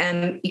 you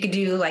could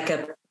do like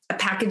a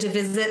package of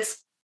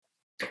visits,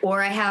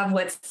 or I have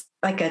what's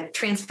like a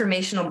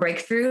transformational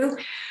breakthrough,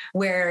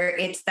 where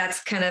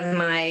that's kind of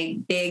my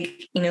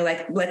big,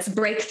 let's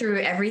break through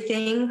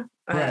everything,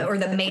 right, or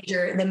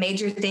the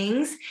major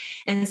things.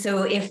 And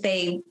so if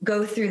they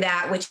go through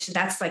that, which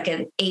that's like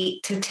an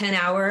 8 to 10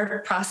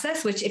 hour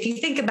process, which if you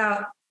think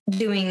about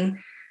doing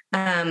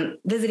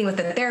visiting with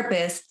a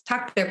therapist,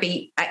 talk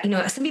therapy,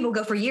 some people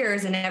go for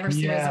years and never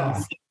see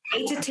results.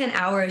 8 to 10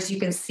 hours,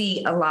 you can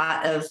see a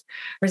lot of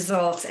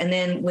results. And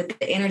then with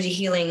the energy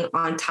healing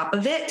on top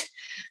of it,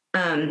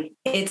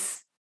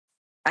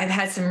 I've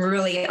had some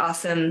really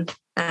awesome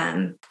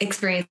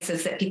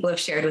experiences that people have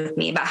shared with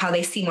me about how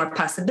they see more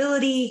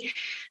possibility.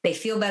 They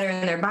feel better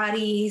in their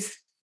bodies.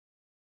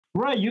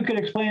 Right. You could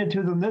explain it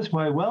to them this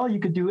way. Well, you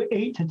could do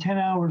 8 to 10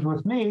 hours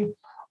with me.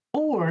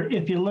 Or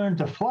if you learn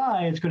to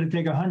fly, it's going to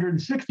take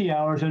 160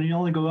 hours and you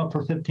only go up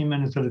for 15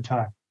 minutes at a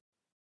time.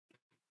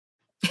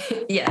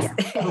 Yes.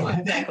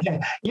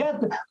 Yeah.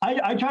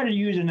 I try to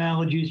use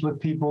analogies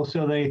with people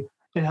so it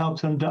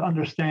helps them to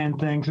understand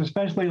things,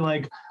 especially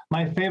like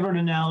my favorite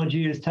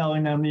analogy is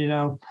telling them,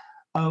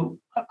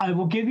 I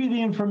will give you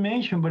the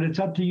information, but it's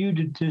up to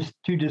you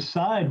to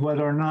decide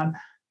whether or not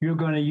you're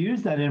going to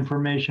use that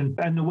information.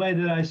 And the way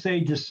that I say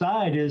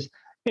decide is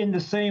in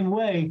the same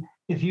way,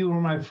 if you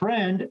were my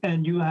friend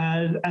and you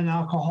had an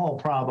alcohol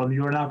problem,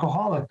 you're an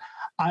alcoholic,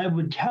 I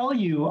would tell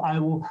you, I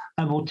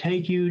will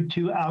take you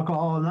to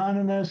Alcohol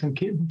Anonymous and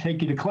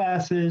take you to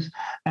classes,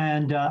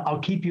 and I'll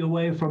keep you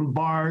away from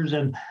bars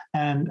and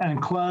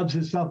clubs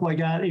and stuff like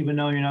that, even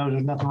though,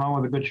 there's nothing wrong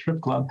with a good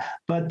strip club.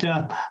 But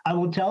I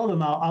will tell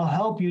them, I'll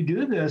help you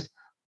do this,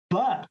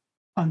 but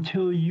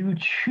until you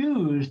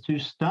choose to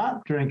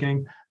stop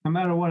drinking, no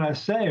matter what I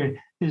say,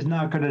 is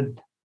not going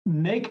to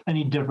make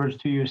any difference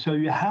to you. So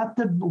you have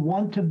to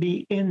want to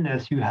be in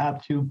this. You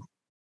have to,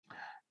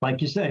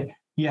 like you say,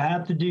 you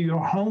have to do your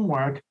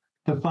homework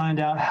to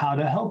find out how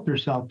to help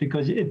yourself.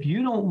 Because if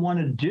you don't want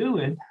to do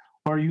it,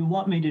 or you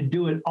want me to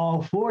do it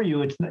all for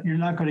you, you're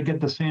not going to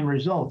get the same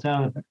results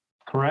out of it.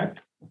 Correct?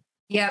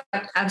 Yeah,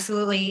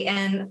 absolutely.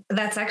 And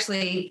that's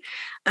actually,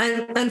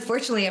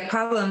 unfortunately, a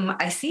problem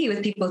I see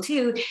with people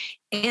too.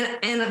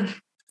 And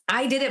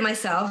I did it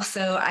myself,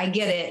 so I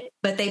get it.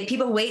 But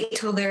people wait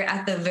till they're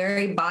at the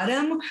very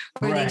bottom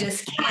where they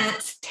just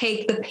can't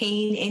take the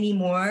pain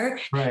anymore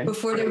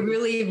before they're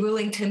really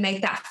willing to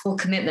make that full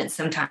commitment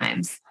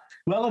sometimes.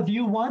 Well, if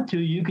you want to,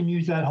 you can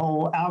use that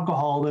whole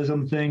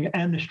alcoholism thing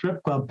and the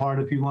strip club part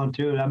if you want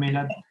to. I mean,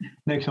 that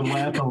makes them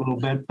laugh a little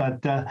bit.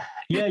 But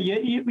yeah,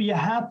 you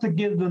have to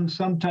give them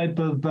some type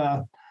of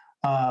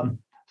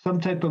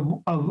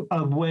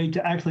way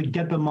to actually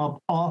get them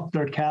up off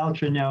their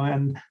couch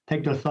and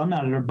take their thumb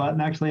out of their butt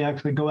and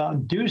actually go out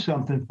and do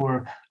something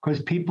for,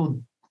 because people,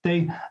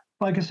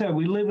 like I said,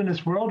 we live in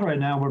this world right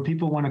now where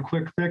people want a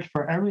quick fix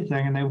for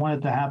everything and they want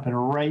it to happen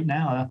right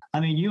now.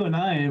 I mean, you and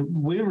I,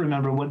 we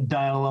remember what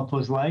dial-up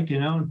was like.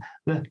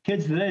 The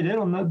kids today, they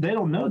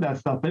don't know that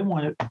stuff. They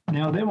want it,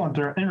 they want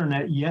their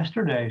internet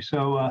yesterday.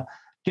 So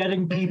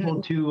getting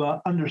people to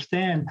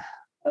understand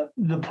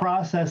the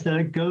process that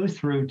it goes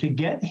through to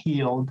get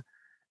healed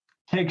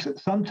takes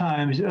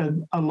sometimes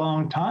a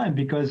long time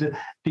because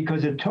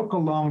it took a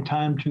long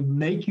time to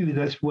make you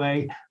this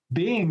way.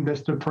 Being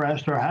this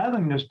depressed or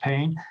having this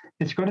pain,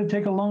 it's going to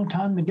take a long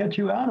time to get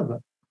you out of it.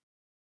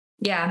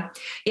 Yeah.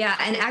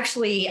 And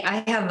actually,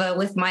 I have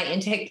with my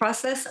intake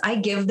process, I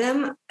give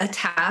them a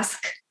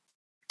task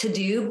to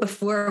do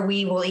before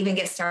we will even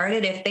get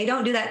started. If they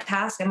don't do that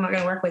task, I'm not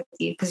going to work with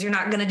you because you're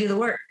not going to do the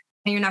work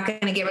and you're not going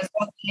to get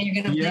results. And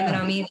you're going to blame it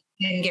on me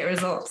and get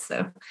results.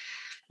 So.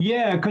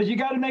 Yeah, because you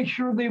got to make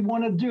sure they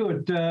want to do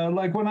it.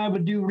 Like when I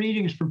would do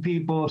readings for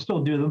people, I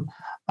still do them.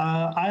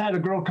 I had a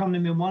girl come to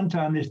me one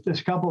time,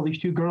 this couple, these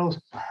two girls,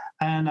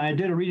 and I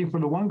did a reading for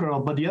the one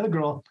girl, but the other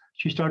girl,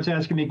 she starts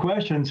asking me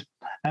questions.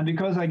 And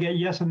because I get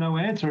yes and no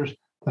answers,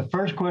 the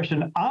first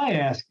question I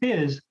ask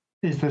is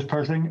this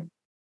person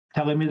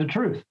telling me the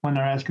truth when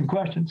they're asking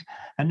questions?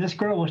 And this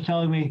girl was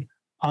telling me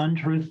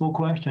untruthful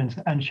questions.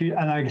 And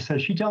I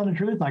said, she telling the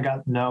truth? And I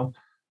got no.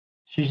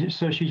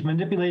 She's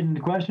manipulating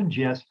the questions?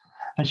 Yes.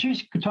 And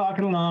she's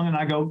talking along, and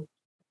I go,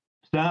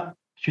 stop.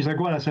 She's like,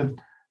 what? I said,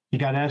 you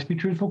got to ask me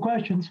truthful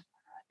questions.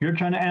 You're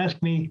trying to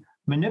ask me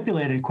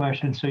manipulated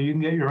questions so you can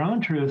get your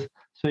own truth,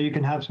 so you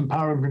can have some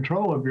power and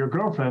control over your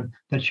girlfriend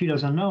that she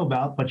doesn't know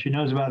about, but she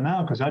knows about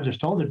now because I just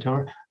told it to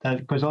her, that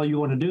because all you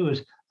want to do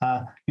is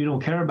you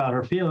don't care about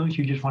her feelings.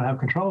 You just want to have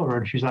control over her.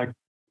 And she's like,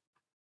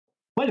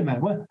 wait a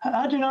minute, what?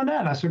 How'd you know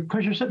that? I said,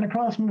 because you're sitting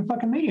across from the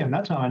fucking medium.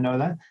 That's how I know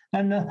that.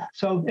 And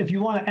so if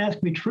you want to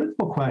ask me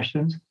truthful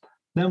questions,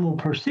 then we'll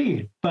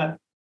proceed. But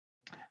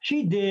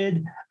she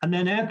did. And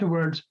then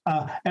afterwards,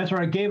 after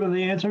I gave her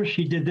the answer,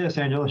 she did this,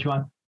 Angela. She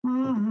went,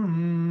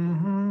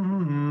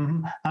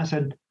 I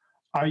said,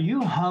 are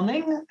you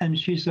humming? And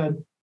she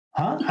said,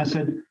 huh? I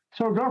said,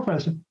 so her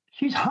girlfriend, I said,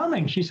 she's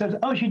humming. She says,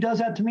 oh, she does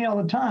that to me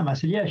all the time. I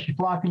said, yeah, she's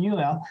blocking you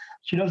out.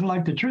 She doesn't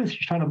like the truth.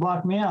 She's trying to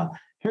block me out.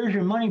 Here's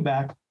your money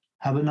back.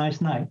 Have a nice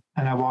night.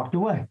 And I walked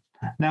away.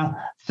 Now,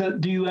 so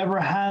do you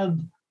ever have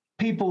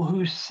people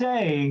who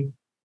say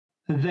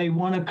they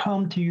want to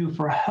come to you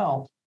for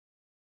help,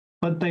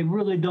 but they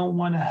really don't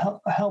want to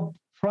help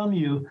from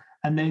you,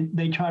 and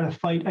they try to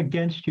fight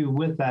against you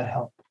with that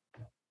help?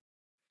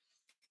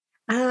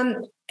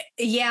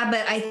 Yeah,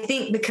 but I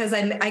think because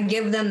I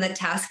give them the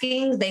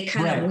tasking, they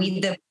kind of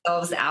weed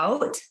themselves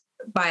out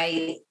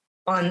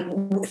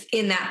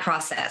in that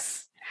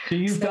process. So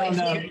you found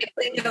out if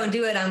they don't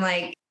do it, I'm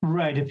like,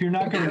 right. If you're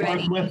not going to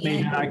work with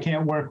me, then I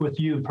can't work with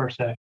you per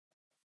se.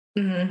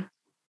 Mm-hmm.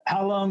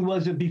 How long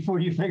was it before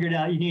you figured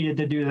out you needed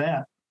to do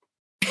that?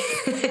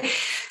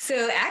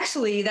 So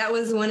actually, that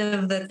was one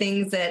of the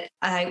things that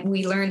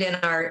we learned in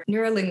our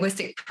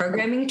neuro-linguistic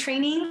programming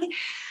training.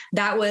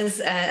 That was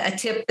a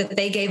tip that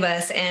they gave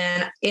us,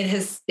 and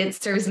it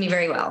serves me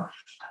very well.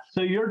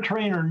 So your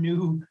trainer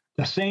knew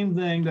the same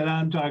thing that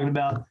I'm talking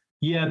about.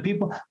 Yeah,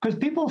 because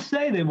people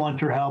say they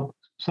want your help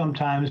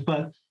sometimes,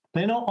 but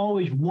they don't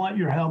always want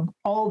your help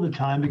all the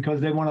time because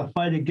they want to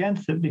fight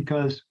against it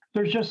because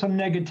there's just some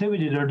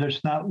negativity they're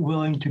just not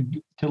willing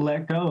to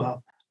let go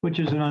of, which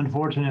is an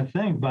unfortunate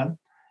thing. But,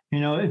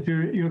 if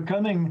you're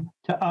coming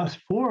to us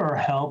for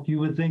help, you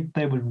would think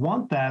they would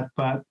want that.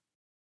 But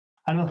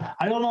I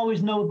don't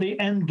always know what the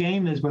end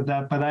game is with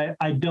that, but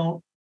I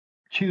don't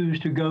choose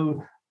to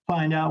go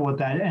find out what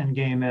that end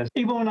game is.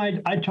 Even when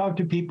I talk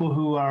to people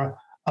who are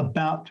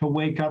about to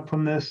wake up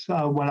from this,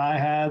 what I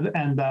have,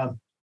 and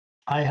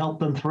I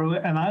help them through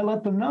it, and I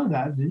let them know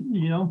that,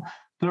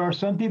 there are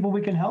some people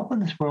we can help in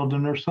this world,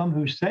 and there's some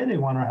who say they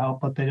want our help,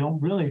 but they don't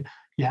really.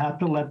 You have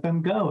to let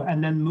them go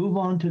and then move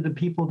on to the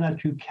people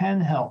that you can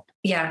help.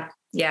 Yeah.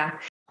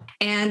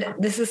 And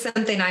this is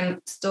something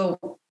I'm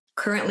still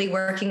currently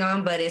working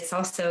on, but it's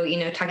also,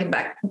 talking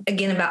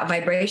about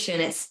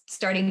vibration. It's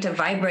starting to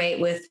vibrate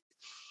with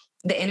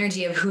the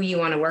energy of who you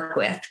want to work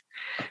with.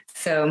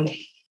 So do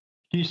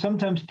you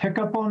sometimes pick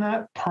up on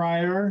that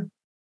prior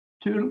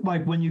to,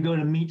 like, when you go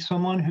to meet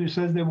someone who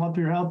says they want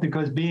your help?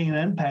 Because being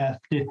an empath,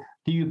 do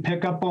you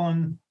pick up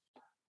on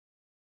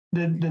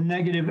the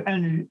negative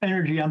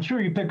energy? I'm sure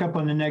you pick up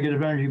on the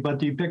negative energy, but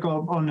do you pick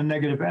up on the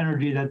negative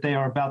energy that they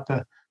are about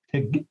to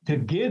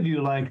give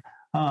you? Like,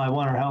 oh, I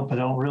want her help, I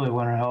don't really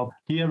want her help.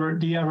 Do you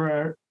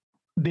ever,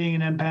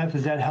 being an empath,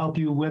 does that help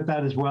you with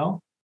that as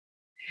well?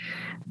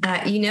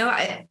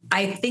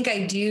 I think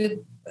I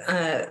do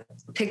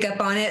pick up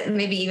on it,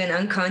 maybe even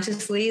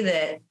unconsciously,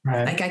 that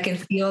Right. like I can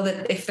feel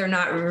that if they're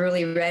not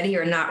really ready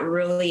or not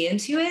really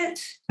into it,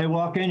 They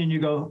walk in and you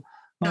go,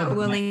 oh, not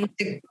willing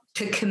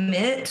to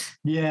commit.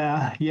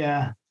 yeah.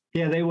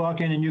 They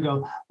walk in and you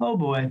go, oh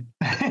boy,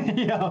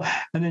 and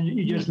then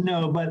you just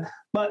know.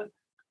 But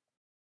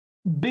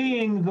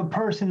being the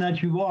person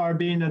that you are,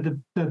 being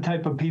the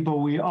type of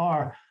people we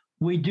are,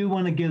 we do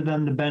want to give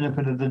them the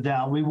benefit of the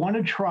doubt. We want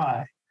to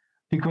try,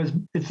 because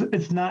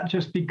it's not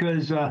just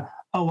because I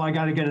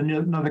got to get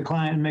another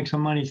client and make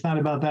some money. It's not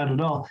about that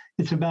at all.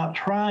 It's about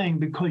trying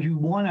because you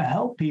want to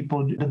help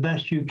people the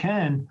best you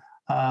can,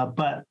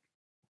 but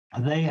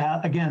they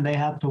have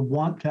to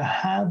want to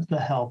have the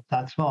help.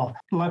 That's all.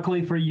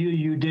 Luckily for you,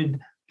 you did,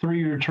 through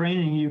your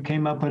training, you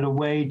came up with a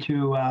way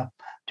to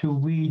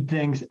weed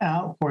things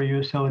out for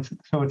you, so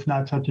it's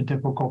not such a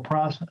difficult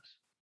process.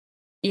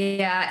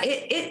 Yeah,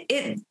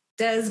 it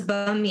does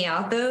bum me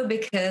out though,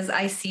 because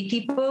I see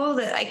people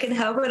that I can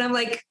help and I'm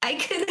like, I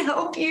can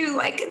help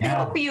you. I can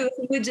help you if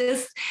you would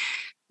just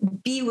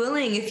be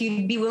willing, if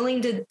you'd be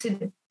willing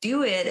to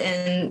do it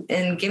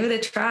and give it a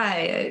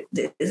try.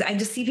 I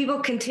just see people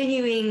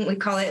continuing, we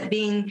call it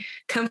being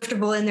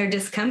comfortable in their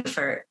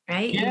discomfort,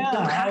 right?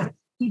 Yeah.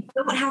 You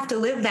don't have to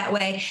live that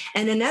way.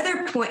 And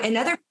another place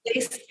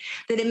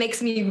that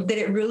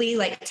it really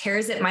like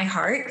tears at my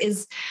heart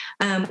is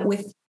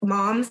with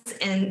moms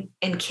and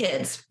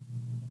kids.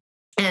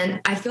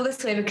 And I feel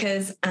this way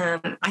because I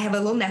have a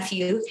little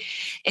nephew,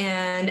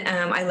 and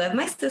I love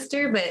my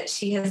sister, but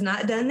she has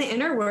not done the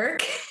inner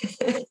work.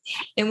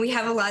 And we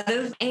have a lot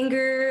of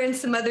anger and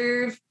some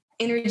other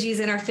energies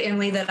in our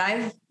family that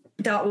I've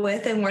dealt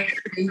with and worked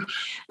through.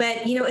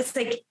 But, it's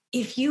like,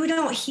 if you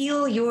don't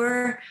heal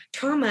your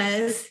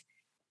traumas,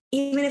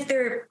 even if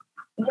they're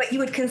what you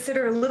would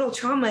consider little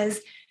traumas,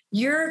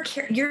 you're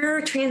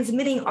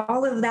transmitting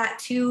all of that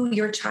to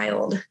your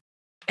child.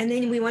 And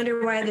then we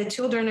wonder why the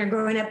children are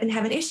growing up and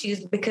having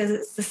issues, because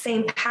it's the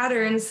same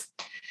patterns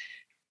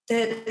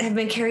that have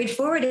been carried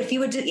forward. If you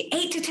would do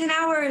 8 to 10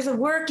 hours of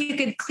work, you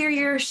could clear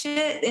your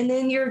shit, and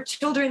then your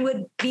children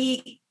would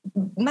be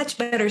much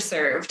better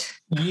served.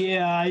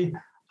 Yeah,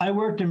 I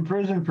worked in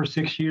prison for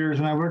 6 years,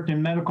 and I worked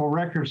in medical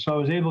records, so I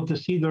was able to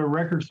see their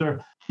records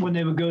there when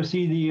they would go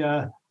see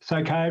the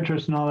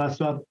psychiatrist and all that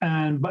stuff.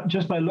 But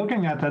just by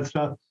looking at that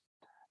stuff,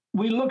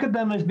 we look at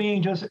them as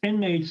being just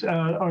inmates,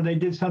 or they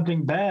did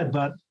something bad.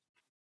 But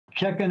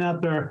checking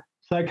out their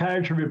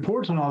psychiatry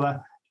reports and all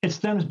that, it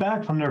stems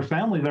back from their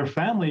family. Their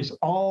family's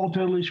all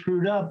totally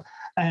screwed up,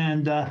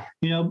 and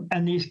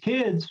and these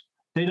kids,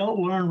 they don't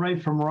learn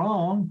right from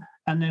wrong,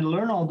 and they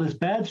learn all this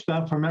bad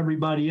stuff from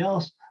everybody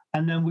else.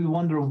 And then we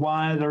wonder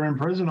why they're in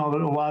prison or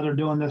why they're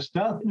doing this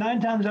stuff.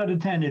 9 times out of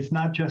 10, it's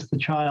not just the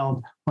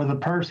child or the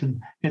person,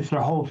 it's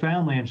their whole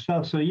family and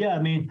stuff. So yeah,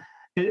 I mean,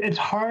 it's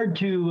hard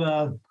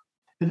to,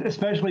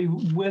 especially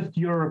with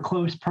your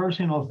close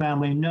personal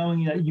family,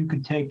 knowing that you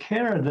could take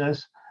care of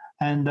this,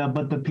 and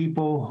but the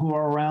people who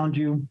are around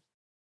you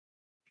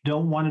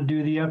don't want to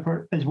do the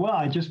effort as well.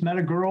 I just met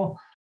a girl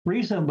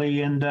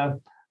recently,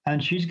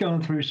 and she's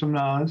going through some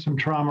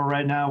trauma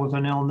right now with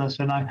an illness.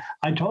 And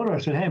I told her, I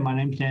said, hey, my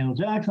name's Daniel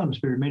Jackson. I'm a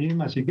spirit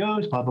medium. I see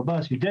ghosts, blah, blah, blah.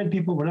 I see dead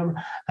people, whatever.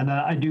 And then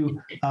I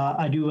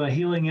do a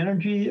healing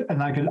energy,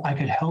 and I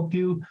could help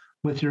you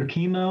with your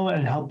chemo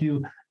and help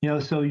you,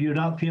 so you're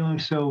not feeling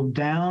so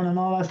down and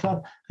all that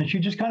stuff. And she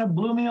just kind of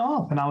blew me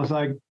off. And I was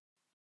like,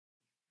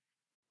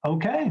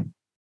 okay.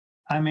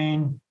 I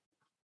mean,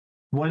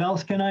 what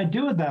else can I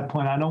do at that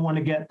point? I don't want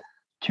to get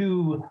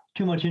too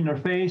much in their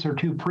face or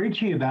too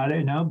preachy about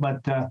it,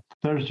 but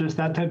there's just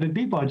that type of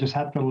people. I just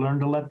have to learn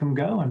to let them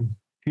go. And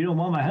if you don't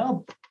want my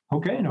help,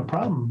 okay, no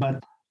problem.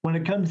 But when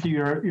it comes to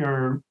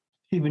your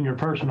even your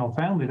personal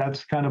family,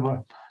 that's kind of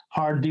a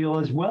hard deal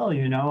as well.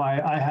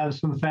 I have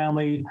some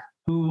family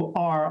who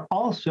are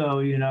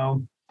also,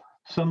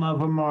 some of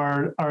them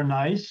are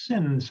nice,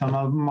 and some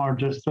of them are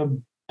just a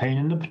pain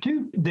in the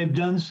patootie. They've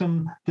done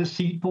some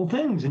deceitful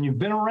things, and you've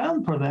been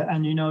around for that.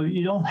 And,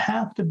 you don't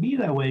have to be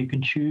that way. You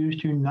can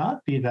choose to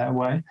not be that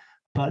way.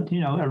 But,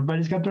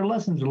 everybody's got their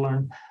lessons to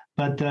learn.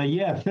 But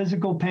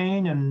physical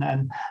pain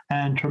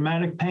and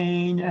traumatic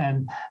pain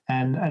and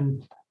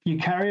you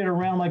carry it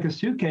around like a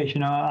suitcase.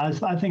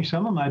 I think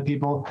some of my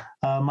people,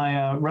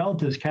 my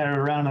relatives, carry it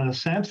around in a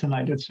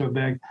Samsonite that's so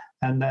big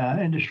and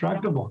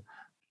indestructible.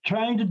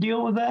 Trying to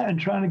deal with that and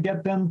trying to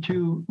get them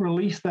to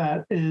release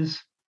that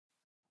it's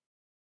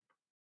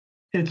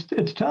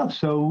tough.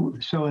 So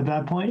at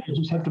that point, you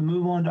just have to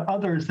move on to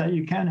others that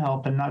you can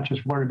help and not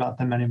just worry about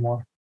them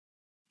anymore.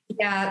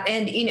 Yeah,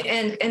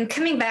 and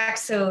coming back.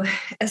 So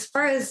as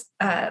far as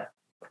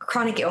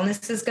chronic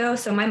illnesses go,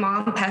 so my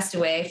mom passed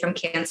away from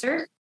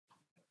cancer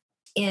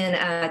in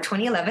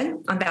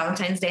 2011 on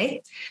Valentine's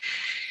Day.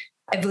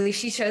 I believe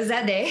she chose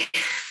that day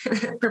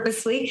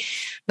purposely,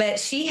 but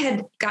she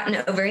had gotten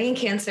ovarian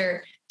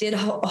cancer, did a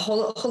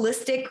whole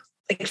holistic,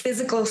 like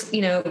physical,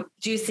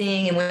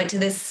 juicing, and went to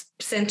this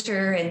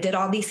center and did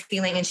all these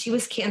healing, and she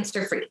was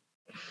cancer free,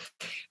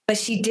 but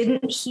she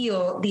didn't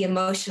heal the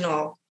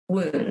emotional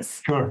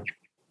wounds. Sure.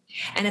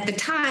 And at the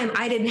time,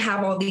 I didn't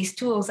have all these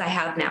tools I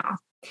have now.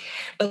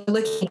 But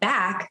looking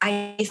back,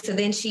 so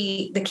then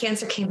the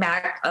cancer came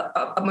back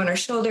up on her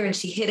shoulder, and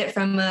she hid it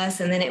from us,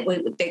 and then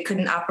they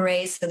couldn't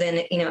operate. So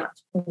then,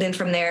 then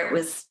from there it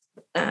was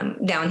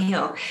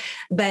downhill.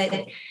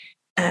 But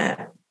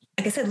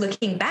like I said,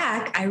 looking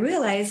back, I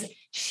realized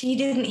she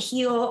didn't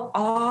heal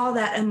all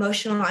that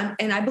emotional,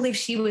 and I believe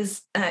she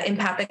was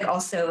empathic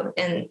also,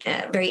 and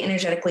very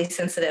energetically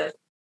sensitive.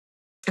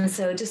 And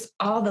so just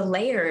all the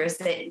layers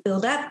that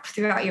build up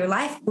throughout your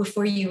life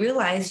before you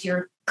realize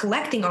you're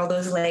collecting all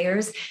those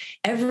layers.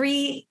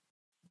 Every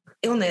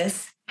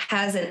illness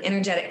has an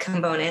energetic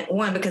component,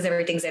 one, because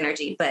everything's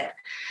energy, but,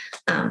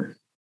 so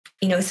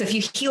if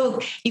you heal,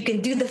 you can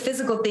do the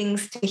physical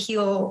things to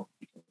heal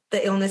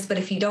the illness, but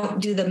if you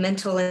don't do the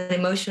mental and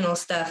emotional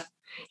stuff,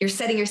 you're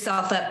setting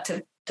yourself up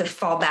to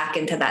fall back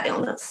into that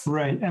illness.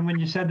 Right. And when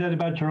you said that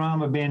about your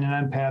mama being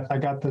an empath, I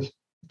got this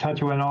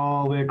touch went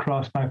all the way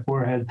across my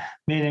forehead,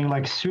 meaning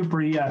like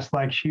super yes,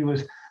 like she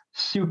was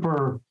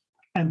super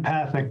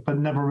empathic, but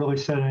never really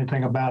said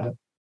anything about it.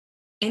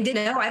 And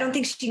I don't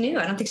think she knew.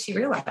 I don't think she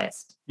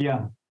realized.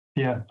 Yeah.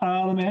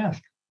 Let me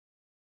ask.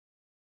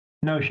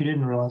 No, she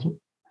didn't realize it.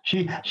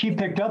 She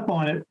picked up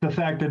on it, the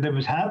fact that it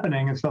was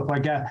happening and stuff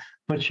like that,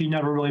 but she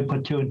never really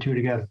put two and two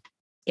together.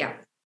 Yeah.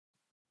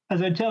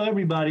 As I tell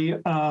everybody,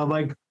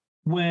 like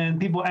when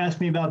people ask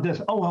me about this,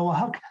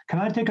 how can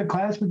I take a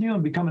class with you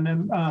and become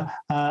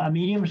a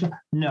medium or something?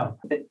 No,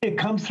 it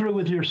comes through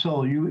with your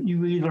soul.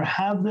 You either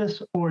have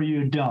this or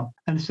you don't.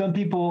 And some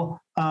people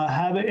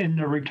have it in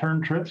their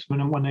return trips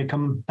when they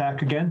come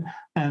back again,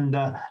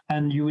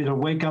 and you either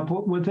wake up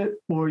with it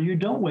or you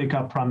don't wake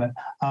up from it.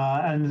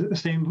 And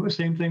same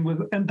thing with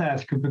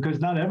empaths,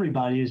 because not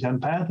everybody is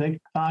empathic.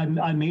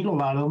 I meet a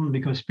lot of them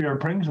because Spirit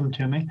brings them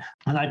to me,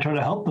 and I try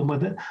to help them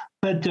with it.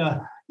 But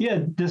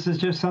this is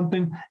just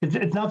something.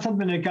 It's not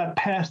something that got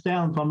passed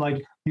down from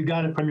like you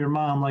got it from your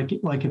mom, like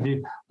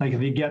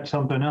if you get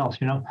something else,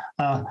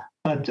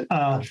 But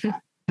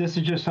this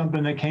is just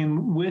something that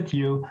came with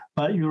you,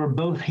 but you were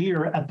both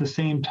here at the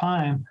same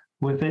time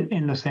with it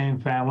in the same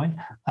family.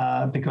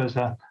 Because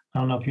I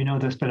don't know if you know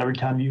this, but every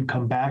time you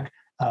come back,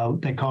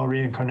 they call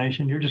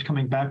reincarnation. You're just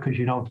coming back because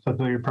you don't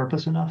fulfill your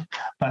purpose enough.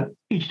 But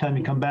each time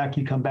you come back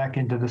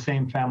into the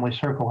same family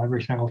circle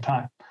every single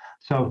time.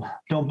 So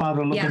don't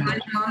bother looking. Yeah, my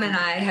mom and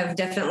I have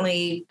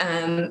definitely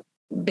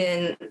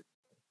been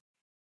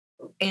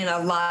in a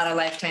lot of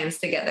lifetimes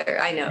together.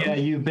 I know. Yeah,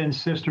 you've been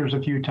sisters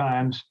a few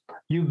times.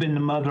 You've been the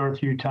mother a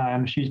few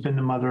times. She's been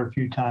the mother a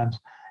few times.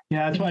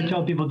 Yeah, that's why I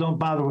tell people don't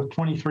bother with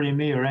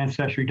 23andMe or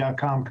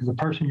Ancestry.com, because the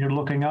person you're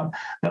looking up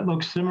that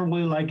looks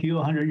similarly like you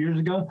 100 years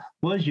ago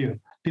was you.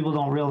 People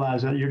don't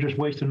realize that. You're just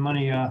wasting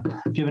money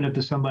giving it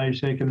to somebody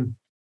so they can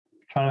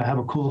try to have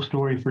a cool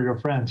story for your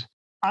friends.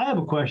 I have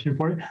a question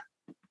for you.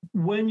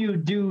 When you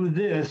do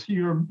this,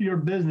 your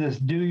business,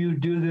 do you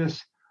do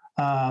this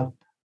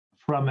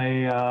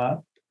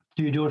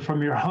do you do it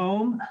from your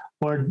home,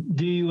 or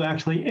do you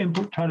actually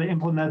try to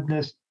implement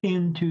this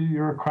into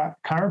your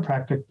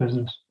chiropractic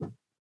business?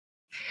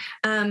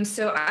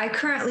 So I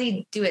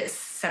currently do it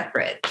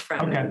separate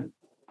from. Okay.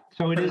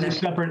 So it is a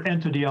separate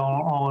entity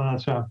all on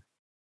its own.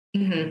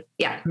 Mm-hmm.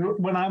 Yeah.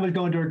 When I was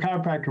going to a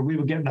chiropractor, we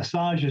would get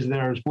massages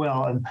there as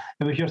well. And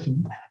it was just,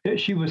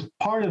 she was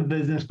part of the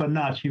business, but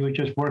not. She was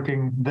just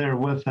working there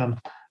with them,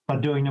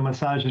 but doing the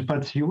massages.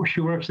 But she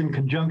works in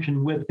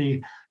conjunction with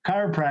the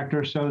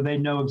chiropractor, so they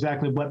know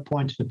exactly what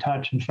points to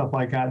touch and stuff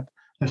like that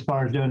as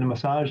far as doing the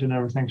massage and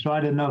everything. So I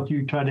didn't know if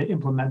you try to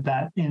implement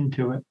that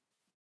into it.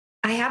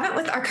 I haven't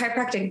with our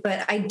chiropractic,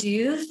 but I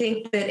do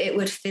think that it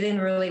would fit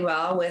in really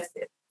well with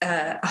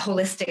a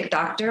holistic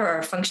doctor or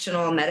a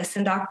functional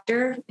medicine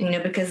doctor,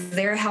 because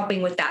they're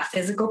helping with that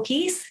physical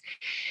piece.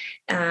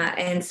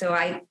 And so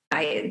I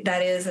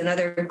that is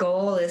another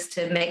goal, is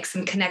to make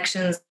some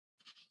connections,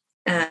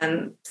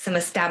 some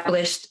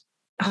established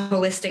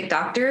holistic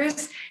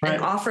doctors, right,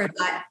 and offer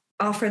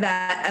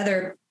that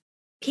other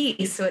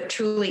piece. So it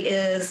truly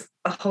is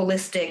a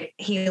holistic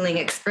healing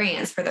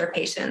experience for their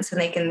patients, and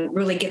they can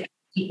really get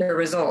deeper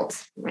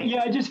results. Right?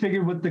 Yeah, I just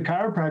figured with the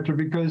chiropractor,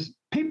 because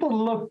people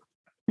look,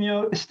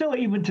 still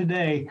even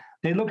today,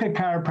 they look at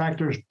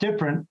chiropractors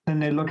different than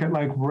they look at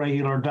like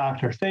regular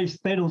doctors. They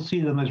don't see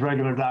them as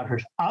regular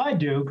doctors. I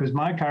do, because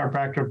my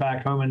chiropractor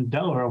back home in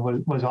Delaware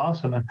was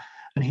awesome,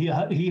 and he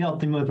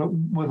helped him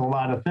with a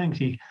lot of things.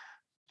 He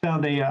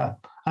found I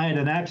had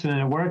an accident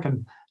at work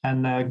and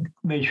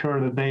made sure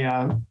that they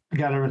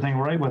got everything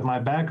right with my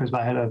back, because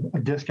I had a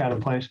disc out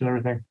of place and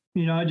everything.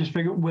 I just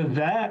figured with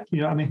that,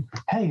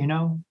 hey,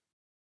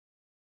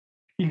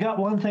 you got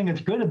one thing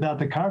that's good about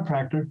the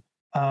chiropractor.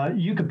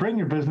 You could bring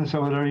your business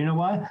over there. You know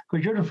why?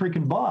 Because you're the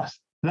freaking boss.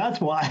 That's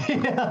why.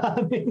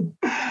 I mean,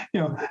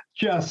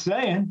 just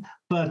saying.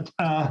 But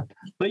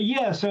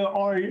yeah.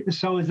 So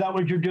is that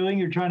what you're doing?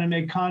 You're trying to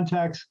make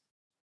contacts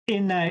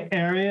in that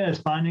area,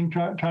 as trying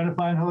to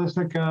find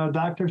holistic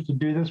doctors to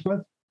do this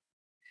with?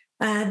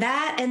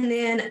 That, and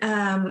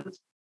then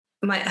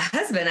my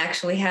husband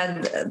actually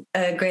had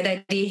a great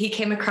idea. He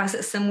came across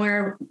it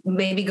somewhere,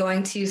 maybe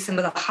going to some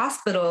of the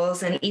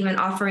hospitals and even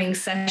offering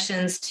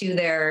sessions to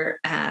their,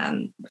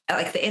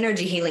 like the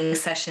energy healing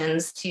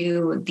sessions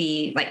to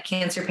the like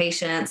cancer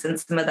patients and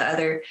some of the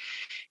other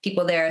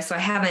people there. So I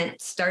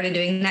haven't started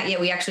doing that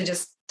yet. We actually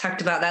just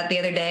talked about that the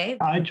other day.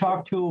 I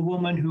talked to a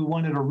woman who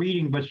wanted a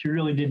reading, but she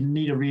really didn't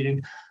need a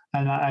reading.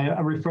 And I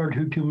referred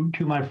her to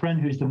my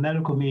friend who's the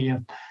medical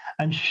medium.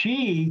 And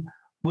she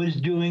was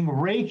doing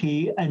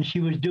Reiki, and she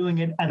was doing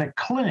it at a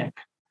clinic.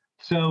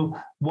 So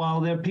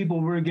while their people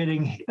were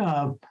getting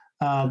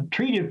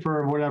treated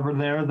for whatever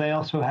there, they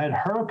also had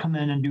her come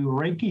in and do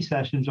Reiki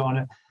sessions on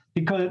it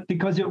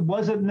because it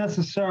wasn't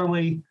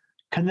necessarily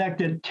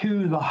connected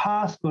to the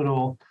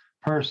hospital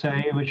per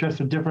se. It was just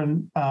a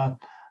different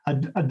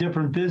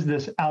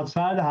business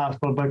outside the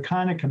hospital, but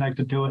kind of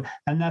connected to it.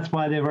 And that's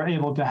why they were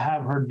able to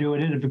have her do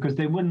it in it, because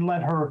they wouldn't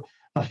let her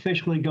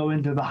officially go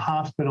into the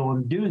hospital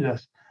and do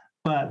this.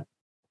 But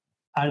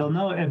I don't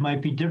know, it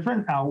might be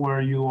different out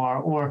where you are.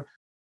 Or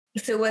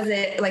so was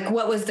it like,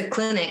 what was the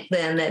clinic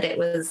then that it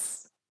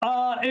was?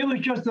 It was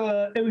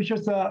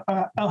just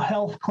a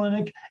health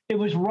clinic. It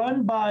was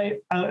run by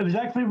it was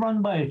actually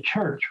run by a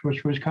church,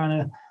 which was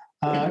kind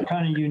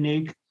of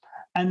unique.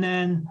 And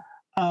then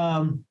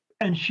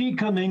and she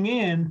coming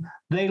in,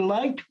 they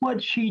liked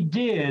what she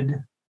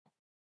did,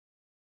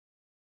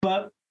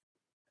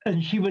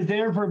 and she was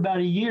there for about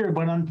a year.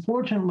 But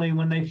unfortunately,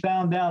 when they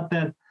found out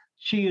that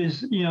she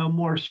is,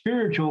 more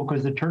spiritual,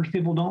 because the church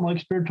people don't like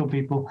spiritual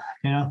people,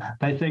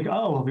 they think,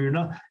 oh,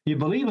 if you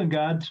believe in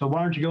God, so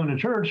why aren't you going to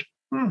church?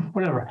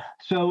 Whatever.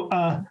 So,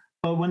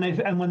 but when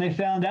they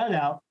found that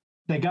out,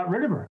 they got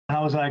rid of her. And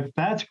I was like,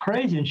 that's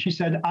crazy. And she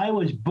said, I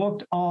was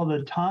booked all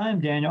the time,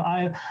 Daniel.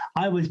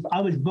 I was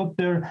booked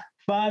there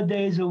 5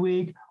 days a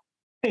week,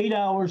 8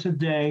 hours a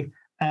day,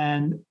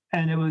 and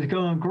it was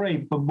going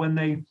great. But when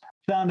they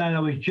found out I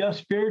was just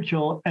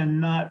spiritual and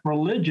not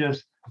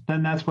religious,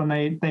 then that's when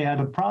they had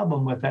a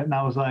problem with it. And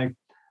I was like,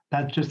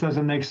 that just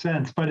doesn't make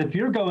sense. But if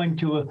you're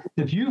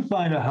if you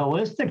find a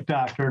holistic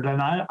doctor, then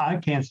I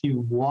can't see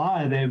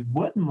why they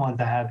wouldn't want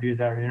to have you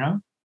there,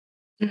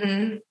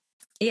 Mm-hmm.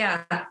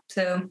 Yeah.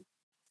 So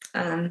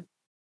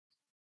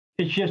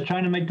it's just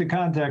trying to make the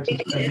context.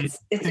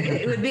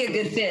 It would be a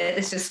good fit.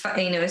 It's just,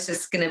 it's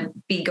just going to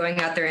be going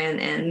out there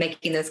and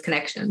making those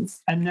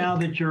connections. And now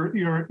that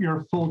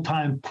you're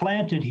full-time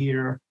planted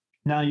here,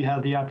 now you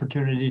have the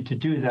opportunity to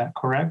do that,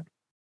 correct?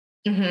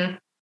 Mm-hmm.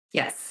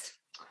 Yes.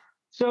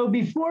 So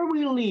before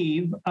we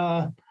leave,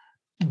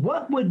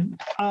 what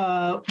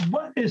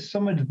is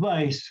some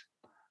advice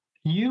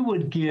you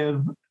would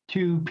give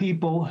to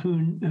people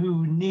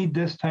who need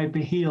this type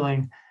of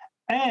healing,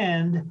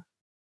 and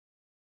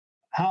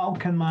how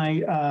can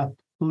my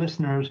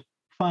listeners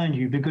find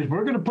you? Because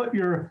we're going to put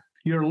your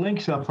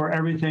links up for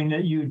everything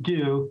that you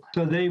do,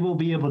 so they will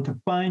be able to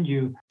find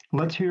you.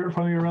 Let's hear it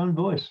from your own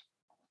voice.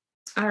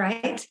 All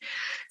right.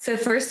 So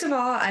first of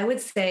all, I would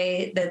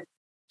say that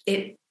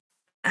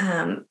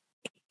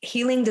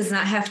healing does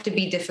not have to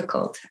be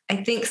difficult.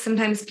 I think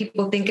sometimes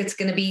people think it's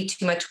going to be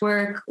too much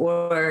work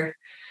or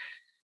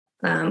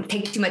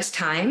take too much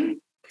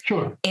time.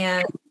 Sure.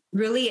 And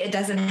really, it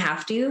doesn't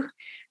have to.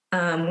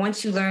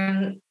 Once you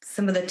learn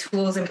some of the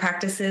tools and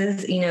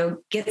practices,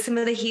 get some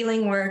of the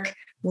healing work,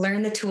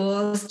 learn the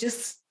tools,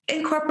 just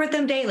incorporate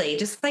them daily,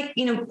 just like,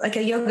 like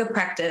a yoga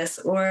practice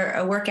or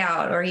a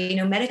workout or,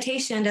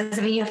 meditation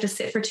doesn't mean you have to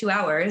sit for 2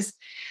 hours.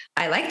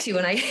 I like to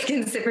when I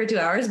can sit for 2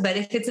 hours, but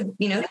if it's,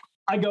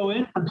 I go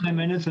in for 10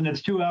 minutes and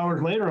it's 2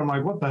 hours later, I'm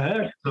like, what the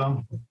heck?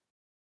 So.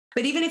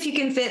 But even if you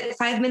can fit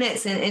 5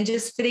 minutes and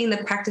just fitting the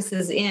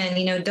practices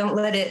in, don't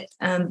let it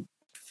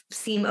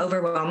seem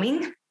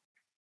overwhelming.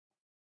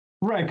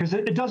 Right, because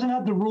it doesn't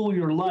have to rule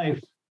your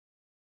life.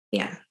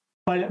 Yeah.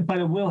 But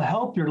it will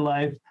help your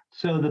life,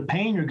 so the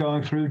pain you're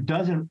going through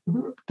doesn't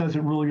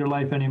rule your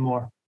life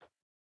anymore.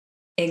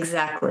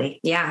 Exactly.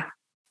 Yeah,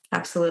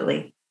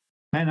 absolutely.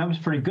 Man, that was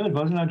pretty good,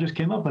 wasn't it? I just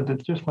came up with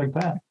it just like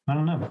that. I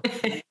don't know.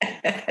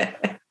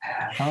 I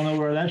don't know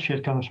where that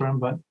shit comes from,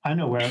 but I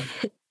know where.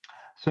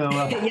 So,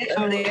 yeah.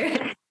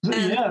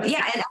 And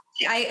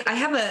I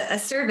have a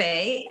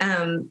survey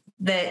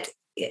that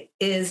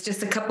is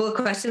just a couple of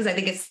questions. I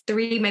think it's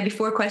 3, maybe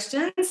 4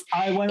 questions.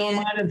 I went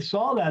online and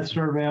saw that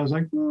survey. I was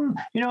like,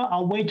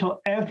 I'll wait till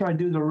after I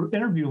do the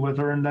interview with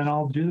her, and then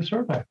I'll do the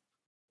survey.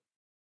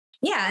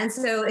 Yeah, and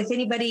so if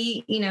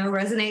anybody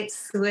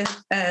resonates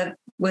with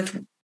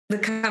the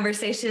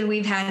conversation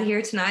we've had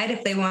here tonight,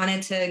 if they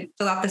wanted to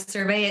fill out the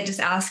survey, it just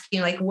asks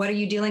what are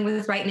you dealing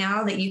with right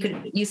now that you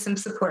could use some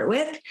support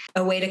with,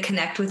 a way to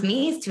connect with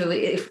me to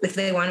if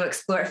they want to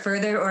explore it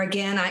further. Or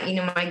again,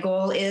 my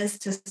goal is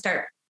to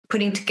start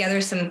putting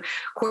together some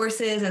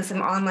courses and some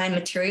online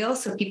material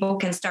so people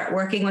can start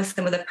working with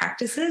some of the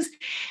practices.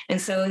 And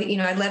so,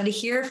 I'd love to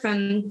hear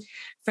from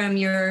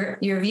your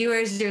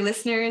viewers, your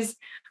listeners,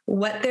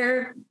 what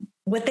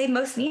they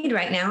most need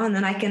right now. And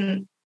then I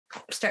can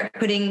start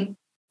putting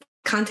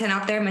content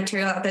out there,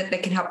 material out there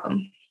that can help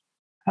them.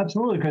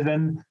 Absolutely. Because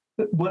then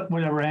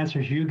whatever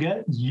answers you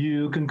get,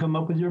 you can come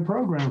up with your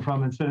program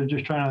from instead of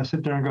just trying to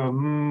sit there and go,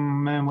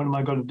 man, what am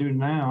I going to do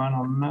now? I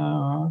don't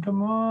know.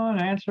 Come on,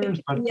 answers.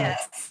 But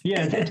yes.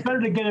 yeah, it's better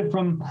to get it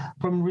from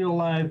real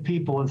live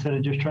people instead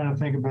of just trying to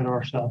think of it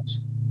ourselves.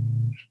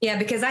 Yeah,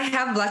 because I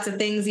have lots of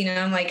things,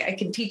 I'm like, I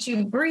can teach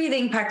you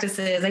breathing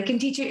practices. I can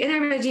teach you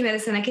energy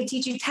medicine. I can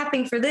teach you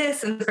tapping for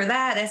this and for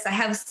that. I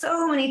have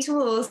so many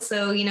tools.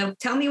 So,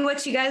 tell me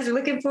what you guys are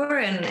looking for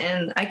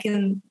and I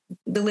can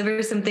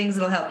deliver some things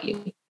that'll help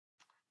you.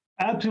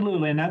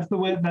 Absolutely. And that's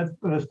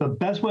the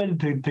best way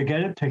to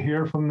get it, to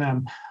hear from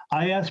them.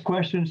 I ask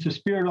questions to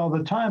Spirit all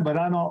the time, but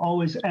I don't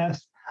always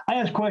ask. I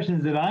ask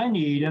questions that I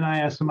need, and I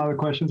ask some other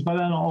questions, but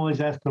I don't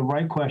always ask the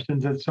right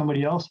questions that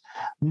somebody else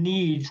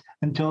needs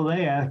until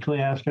they actually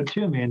ask it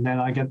to me, and then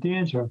I get the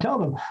answer. I tell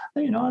them,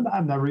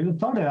 I've never even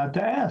thought of that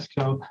to ask.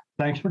 So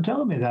thanks for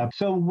telling me that.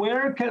 So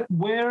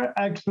where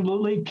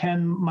absolutely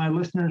can my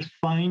listeners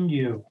find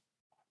you?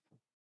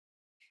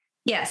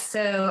 Yes.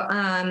 So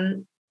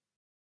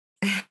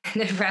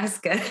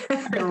Nebraska.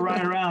 You're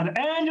right around.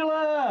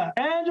 Angela.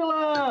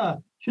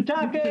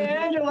 Shiitake,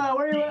 Angela,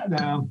 where are you at?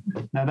 No,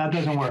 that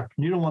doesn't work.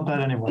 You don't want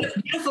that anyway.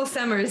 Beautiful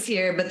summers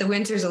here, but the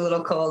winter's a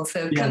little cold.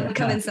 So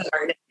come inside.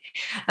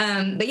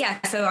 But yeah,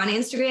 so on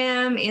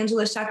Instagram,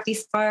 Angela Shakti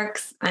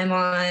Sparks. I'm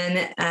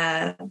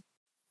on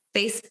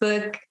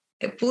Facebook.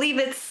 I believe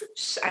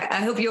I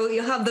hope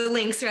you'll have the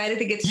links, right? I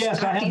think it's yes,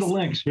 Shakti, I have the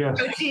links. Yes,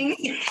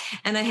 coaching,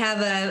 and I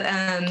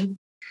have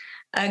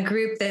a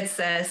group that's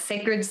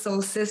Sacred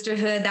Soul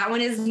Sisterhood. That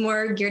one is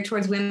more geared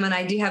towards women.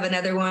 I do have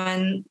another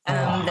one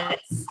that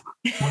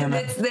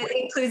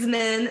includes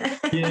men.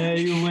 Yeah,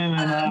 you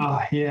women.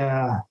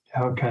 Yeah.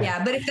 Okay.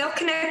 Yeah, but if they'll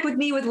connect with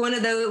me with one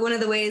of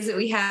the ways that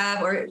we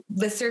have, or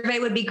the survey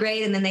would be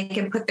great, and then they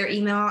can put their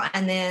email,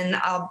 and then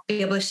I'll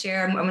be able to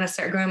share. I'm going to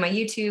start growing my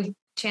YouTube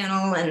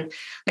channel, and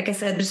like I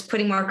said, just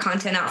putting more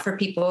content out for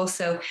people.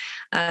 So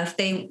if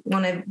they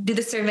want to do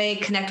the survey,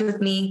 connect with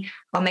me,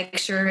 I'll make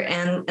sure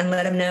and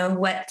let them know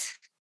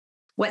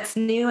what's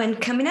new and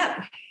coming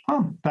up.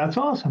 Oh, that's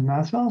awesome.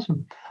 That's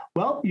awesome.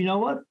 Well, you know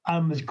what?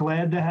 I'm as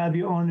glad to have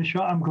you on the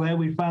show. I'm glad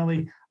we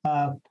finally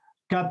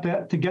got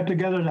to get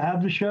together to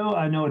have the show.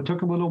 I know it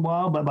took a little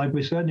while, but like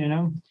we said,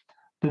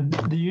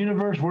 the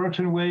universe works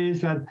in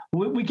ways that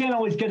we can't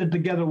always get it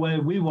together the way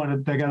we want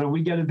it together.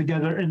 We get it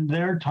together in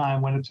their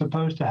time when it's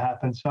supposed to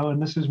happen. So,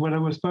 and this is when it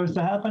was supposed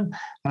to happen.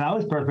 And I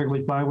was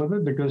perfectly fine with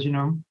it because,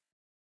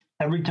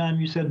 every time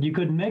you said you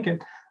couldn't make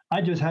it,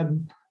 I just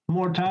had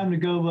more time to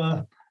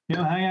go,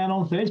 hang out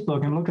on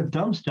Facebook and look at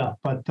dumb stuff.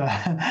 But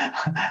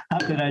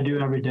not that I do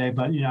every day,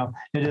 but,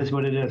 it is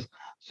what it is.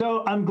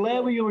 So I'm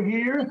glad you were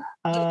here.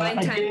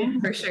 Time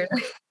for sure.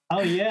 Oh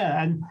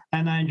yeah,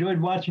 and I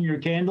enjoyed watching your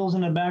candles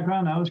in the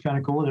background. That was kind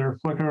of cool. They're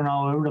flickering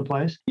all over the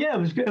place. Yeah, it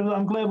was good.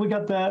 I'm glad we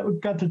got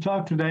to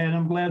talk today, and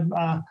I'm glad.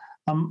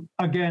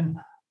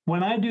 Again,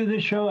 when I do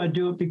this show, I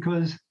do it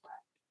because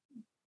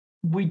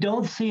we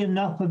don't see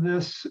enough of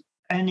this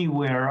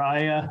anywhere.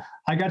 I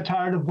got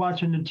tired of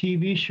watching the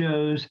TV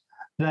shows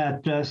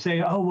that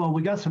say, oh, well,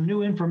 we got some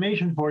new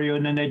information for you.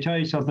 And then they tell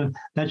you something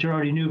that you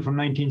already knew from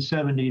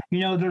 1970.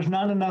 There's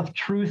not enough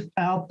truth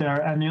out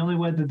there. And the only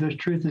way that this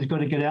truth is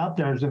going to get out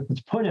there is if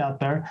it's put out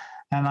there.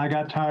 And I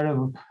got tired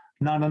of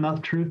not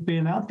enough truth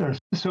being out there.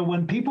 So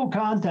when people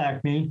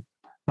contact me,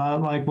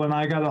 like when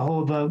I got a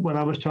hold of, when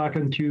I was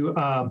talking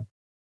to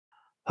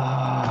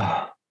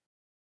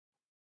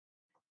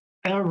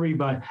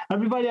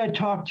everybody I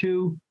talk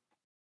to,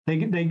 they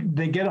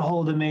get a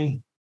hold of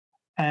me.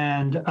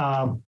 And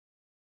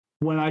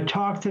when I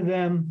talk to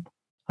them,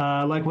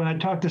 like when I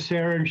talked to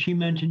Sarah and she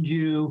mentioned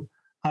you,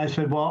 I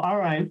said, well, all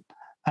right.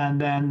 And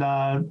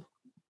then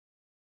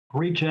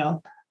reach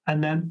out.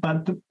 And then,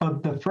 but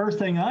the first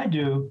thing I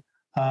do,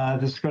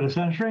 this is going to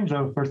sound strange,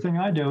 though, first thing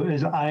I do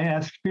is I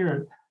ask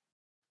Spirit,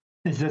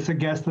 is this a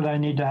guest that I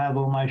need to have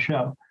on my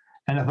show?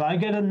 And if I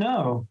get a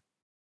no,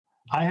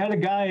 I had a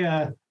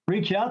guy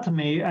reach out to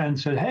me and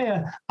said,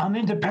 hey, I'm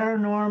into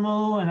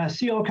paranormal and I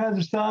see all kinds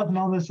of stuff and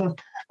all this stuff.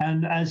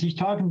 And as he's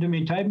talking to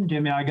me, typing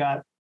to me, I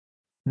got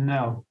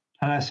no.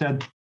 And I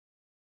said,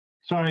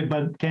 sorry,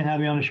 but can't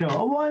have you on the show.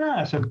 Oh, why not?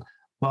 I said,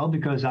 well,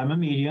 because I'm a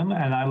medium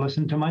and I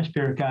listen to my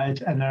spirit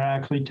guides and they're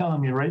actually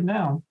telling me right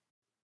now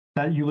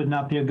that you would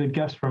not be a good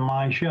guest for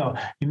my show.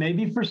 You may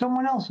be for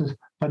someone else's,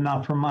 but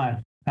not for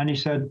mine. And he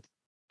said,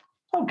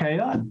 okay,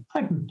 I'm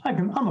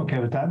okay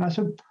with that. And I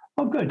said,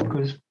 oh, good,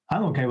 because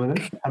I'm okay with it.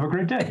 Have a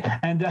great day.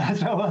 And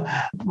so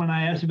when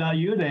I asked about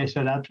you, they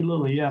said,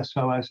 absolutely, yes.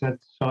 So I said,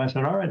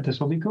 all right, this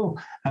will be cool.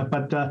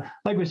 But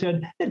like we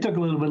said, it took a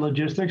little bit of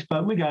logistics,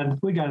 but we got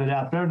it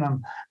out there.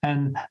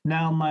 And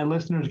now my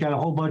listeners got a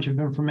whole bunch of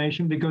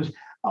information because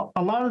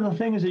a lot of the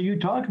things that you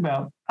talk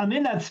about, I'm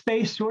in that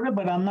space sort of,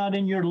 but I'm not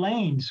in your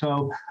lane.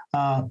 So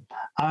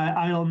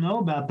I don't know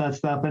about that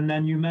stuff. And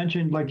then you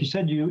mentioned, like you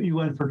said, you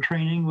went for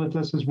training with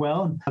us as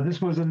well. And this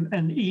was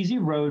an easy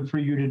road for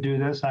you to do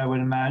this, I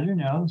would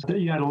imagine. So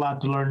you had a lot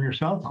to learn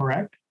yourself,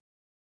 correct?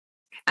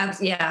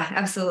 Yeah,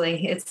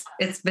 absolutely.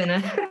 It's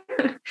been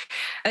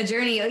a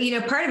journey.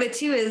 Part of it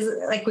too is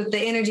like with the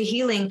energy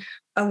healing,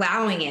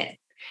 allowing it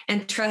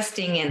and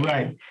trusting in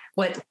it,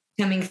 what's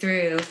coming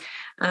through,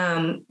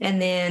 and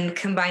then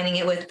combining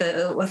it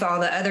with all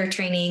the other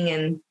training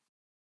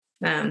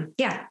and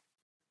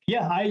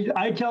Yeah,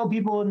 I tell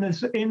people in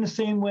the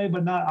same way,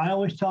 but not. I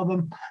always tell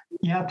them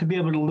you have to be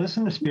able to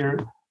listen to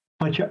spirit,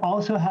 but you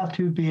also have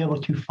to be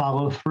able to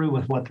follow through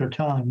with what they're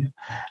telling you.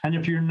 And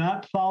if you're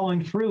not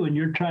following through and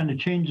you're trying to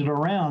change it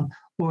around,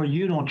 or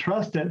you don't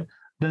trust it,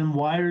 then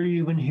why are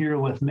you even here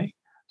with me?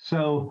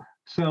 So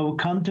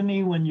come to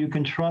me when you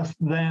can trust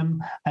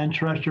them and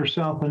trust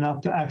yourself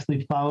enough to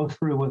actually follow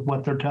through with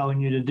what they're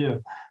telling you to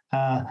do.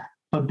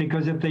 But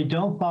because if they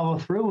don't follow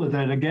through with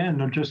it, again,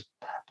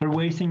 they're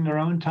wasting their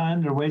own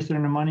time, they're wasting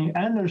their money,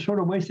 and they're sort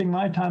of wasting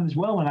my time as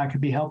well when I could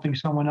be helping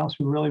someone else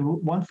who really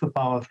wants to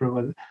follow through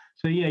with it.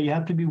 So yeah, you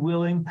have to be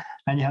willing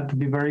and you have to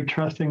be very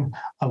trusting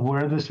of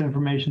where this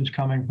information is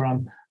coming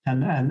from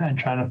and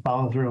trying to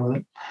follow through with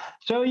it.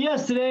 So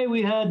yes, today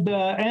we had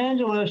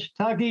Angela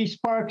Shiitake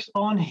Sparks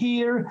on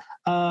here.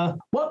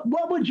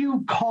 What would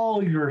you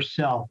call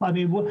yourself? I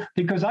mean,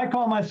 because I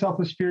call myself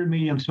a spirit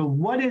medium. So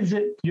what is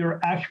it, your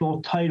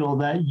actual title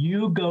that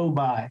you go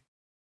by?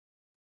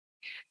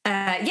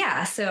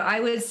 So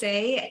I would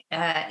say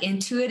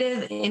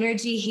intuitive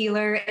energy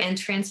healer and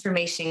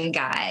transformation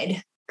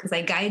guide, because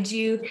I guide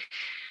you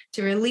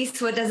to release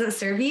what doesn't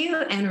serve you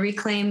and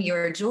reclaim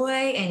your joy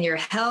and your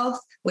health,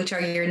 which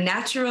are your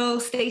natural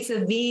states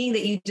of being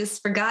that you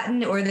just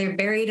forgotten, or they're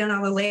buried in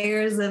all the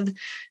layers of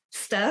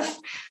stuff.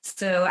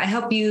 So I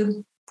help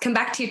you come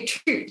back to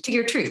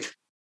your truth.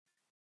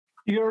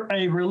 You're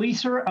a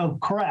releaser of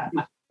crap.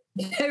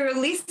 A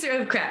releaser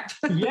of crap.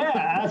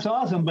 Yeah, that's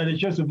awesome, but it's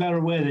just a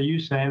better way that you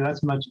say it. That's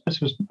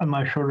just a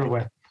much shorter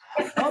way.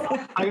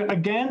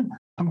 Again,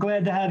 I'm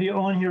glad to have you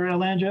on here,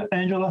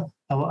 Angela.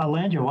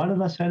 Why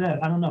did I say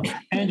that? I don't know.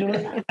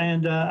 Angela,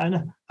 and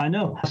I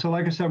know. So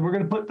like I said, we're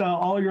going to put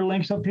all your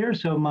links up here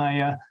so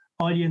my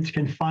audience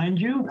can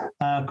find you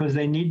because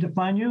they need to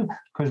find you.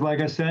 Because like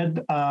I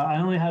said, I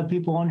only have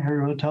people on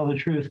here who tell the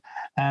truth,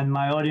 and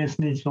my audience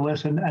needs to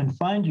listen and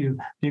find you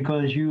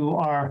because you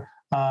are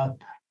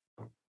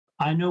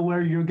I know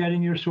where you're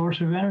getting your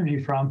source of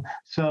energy from.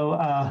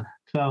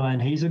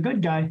 And he's a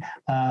good guy.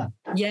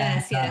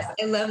 Yes.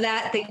 I love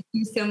that. Thank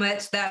you so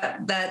much.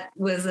 That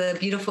was a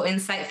beautiful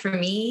insight for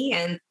me.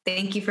 And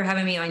thank you for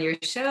having me on your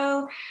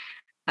show.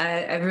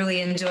 I really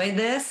enjoyed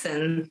this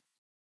and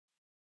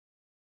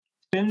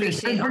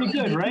it's been pretty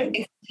good,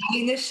 right?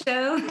 Doing this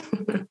show.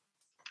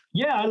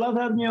 Yeah, I love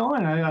having you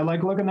on. I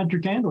like looking at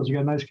your candles. You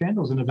got nice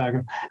candles in the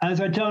background.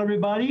 As I tell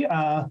everybody,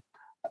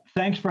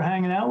 thanks for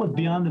hanging out with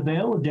Beyond the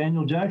Veil with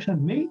Daniel Jackson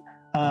and me.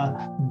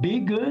 Be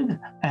good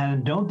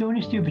and don't do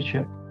any stupid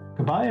shit.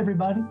 Goodbye,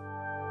 everybody.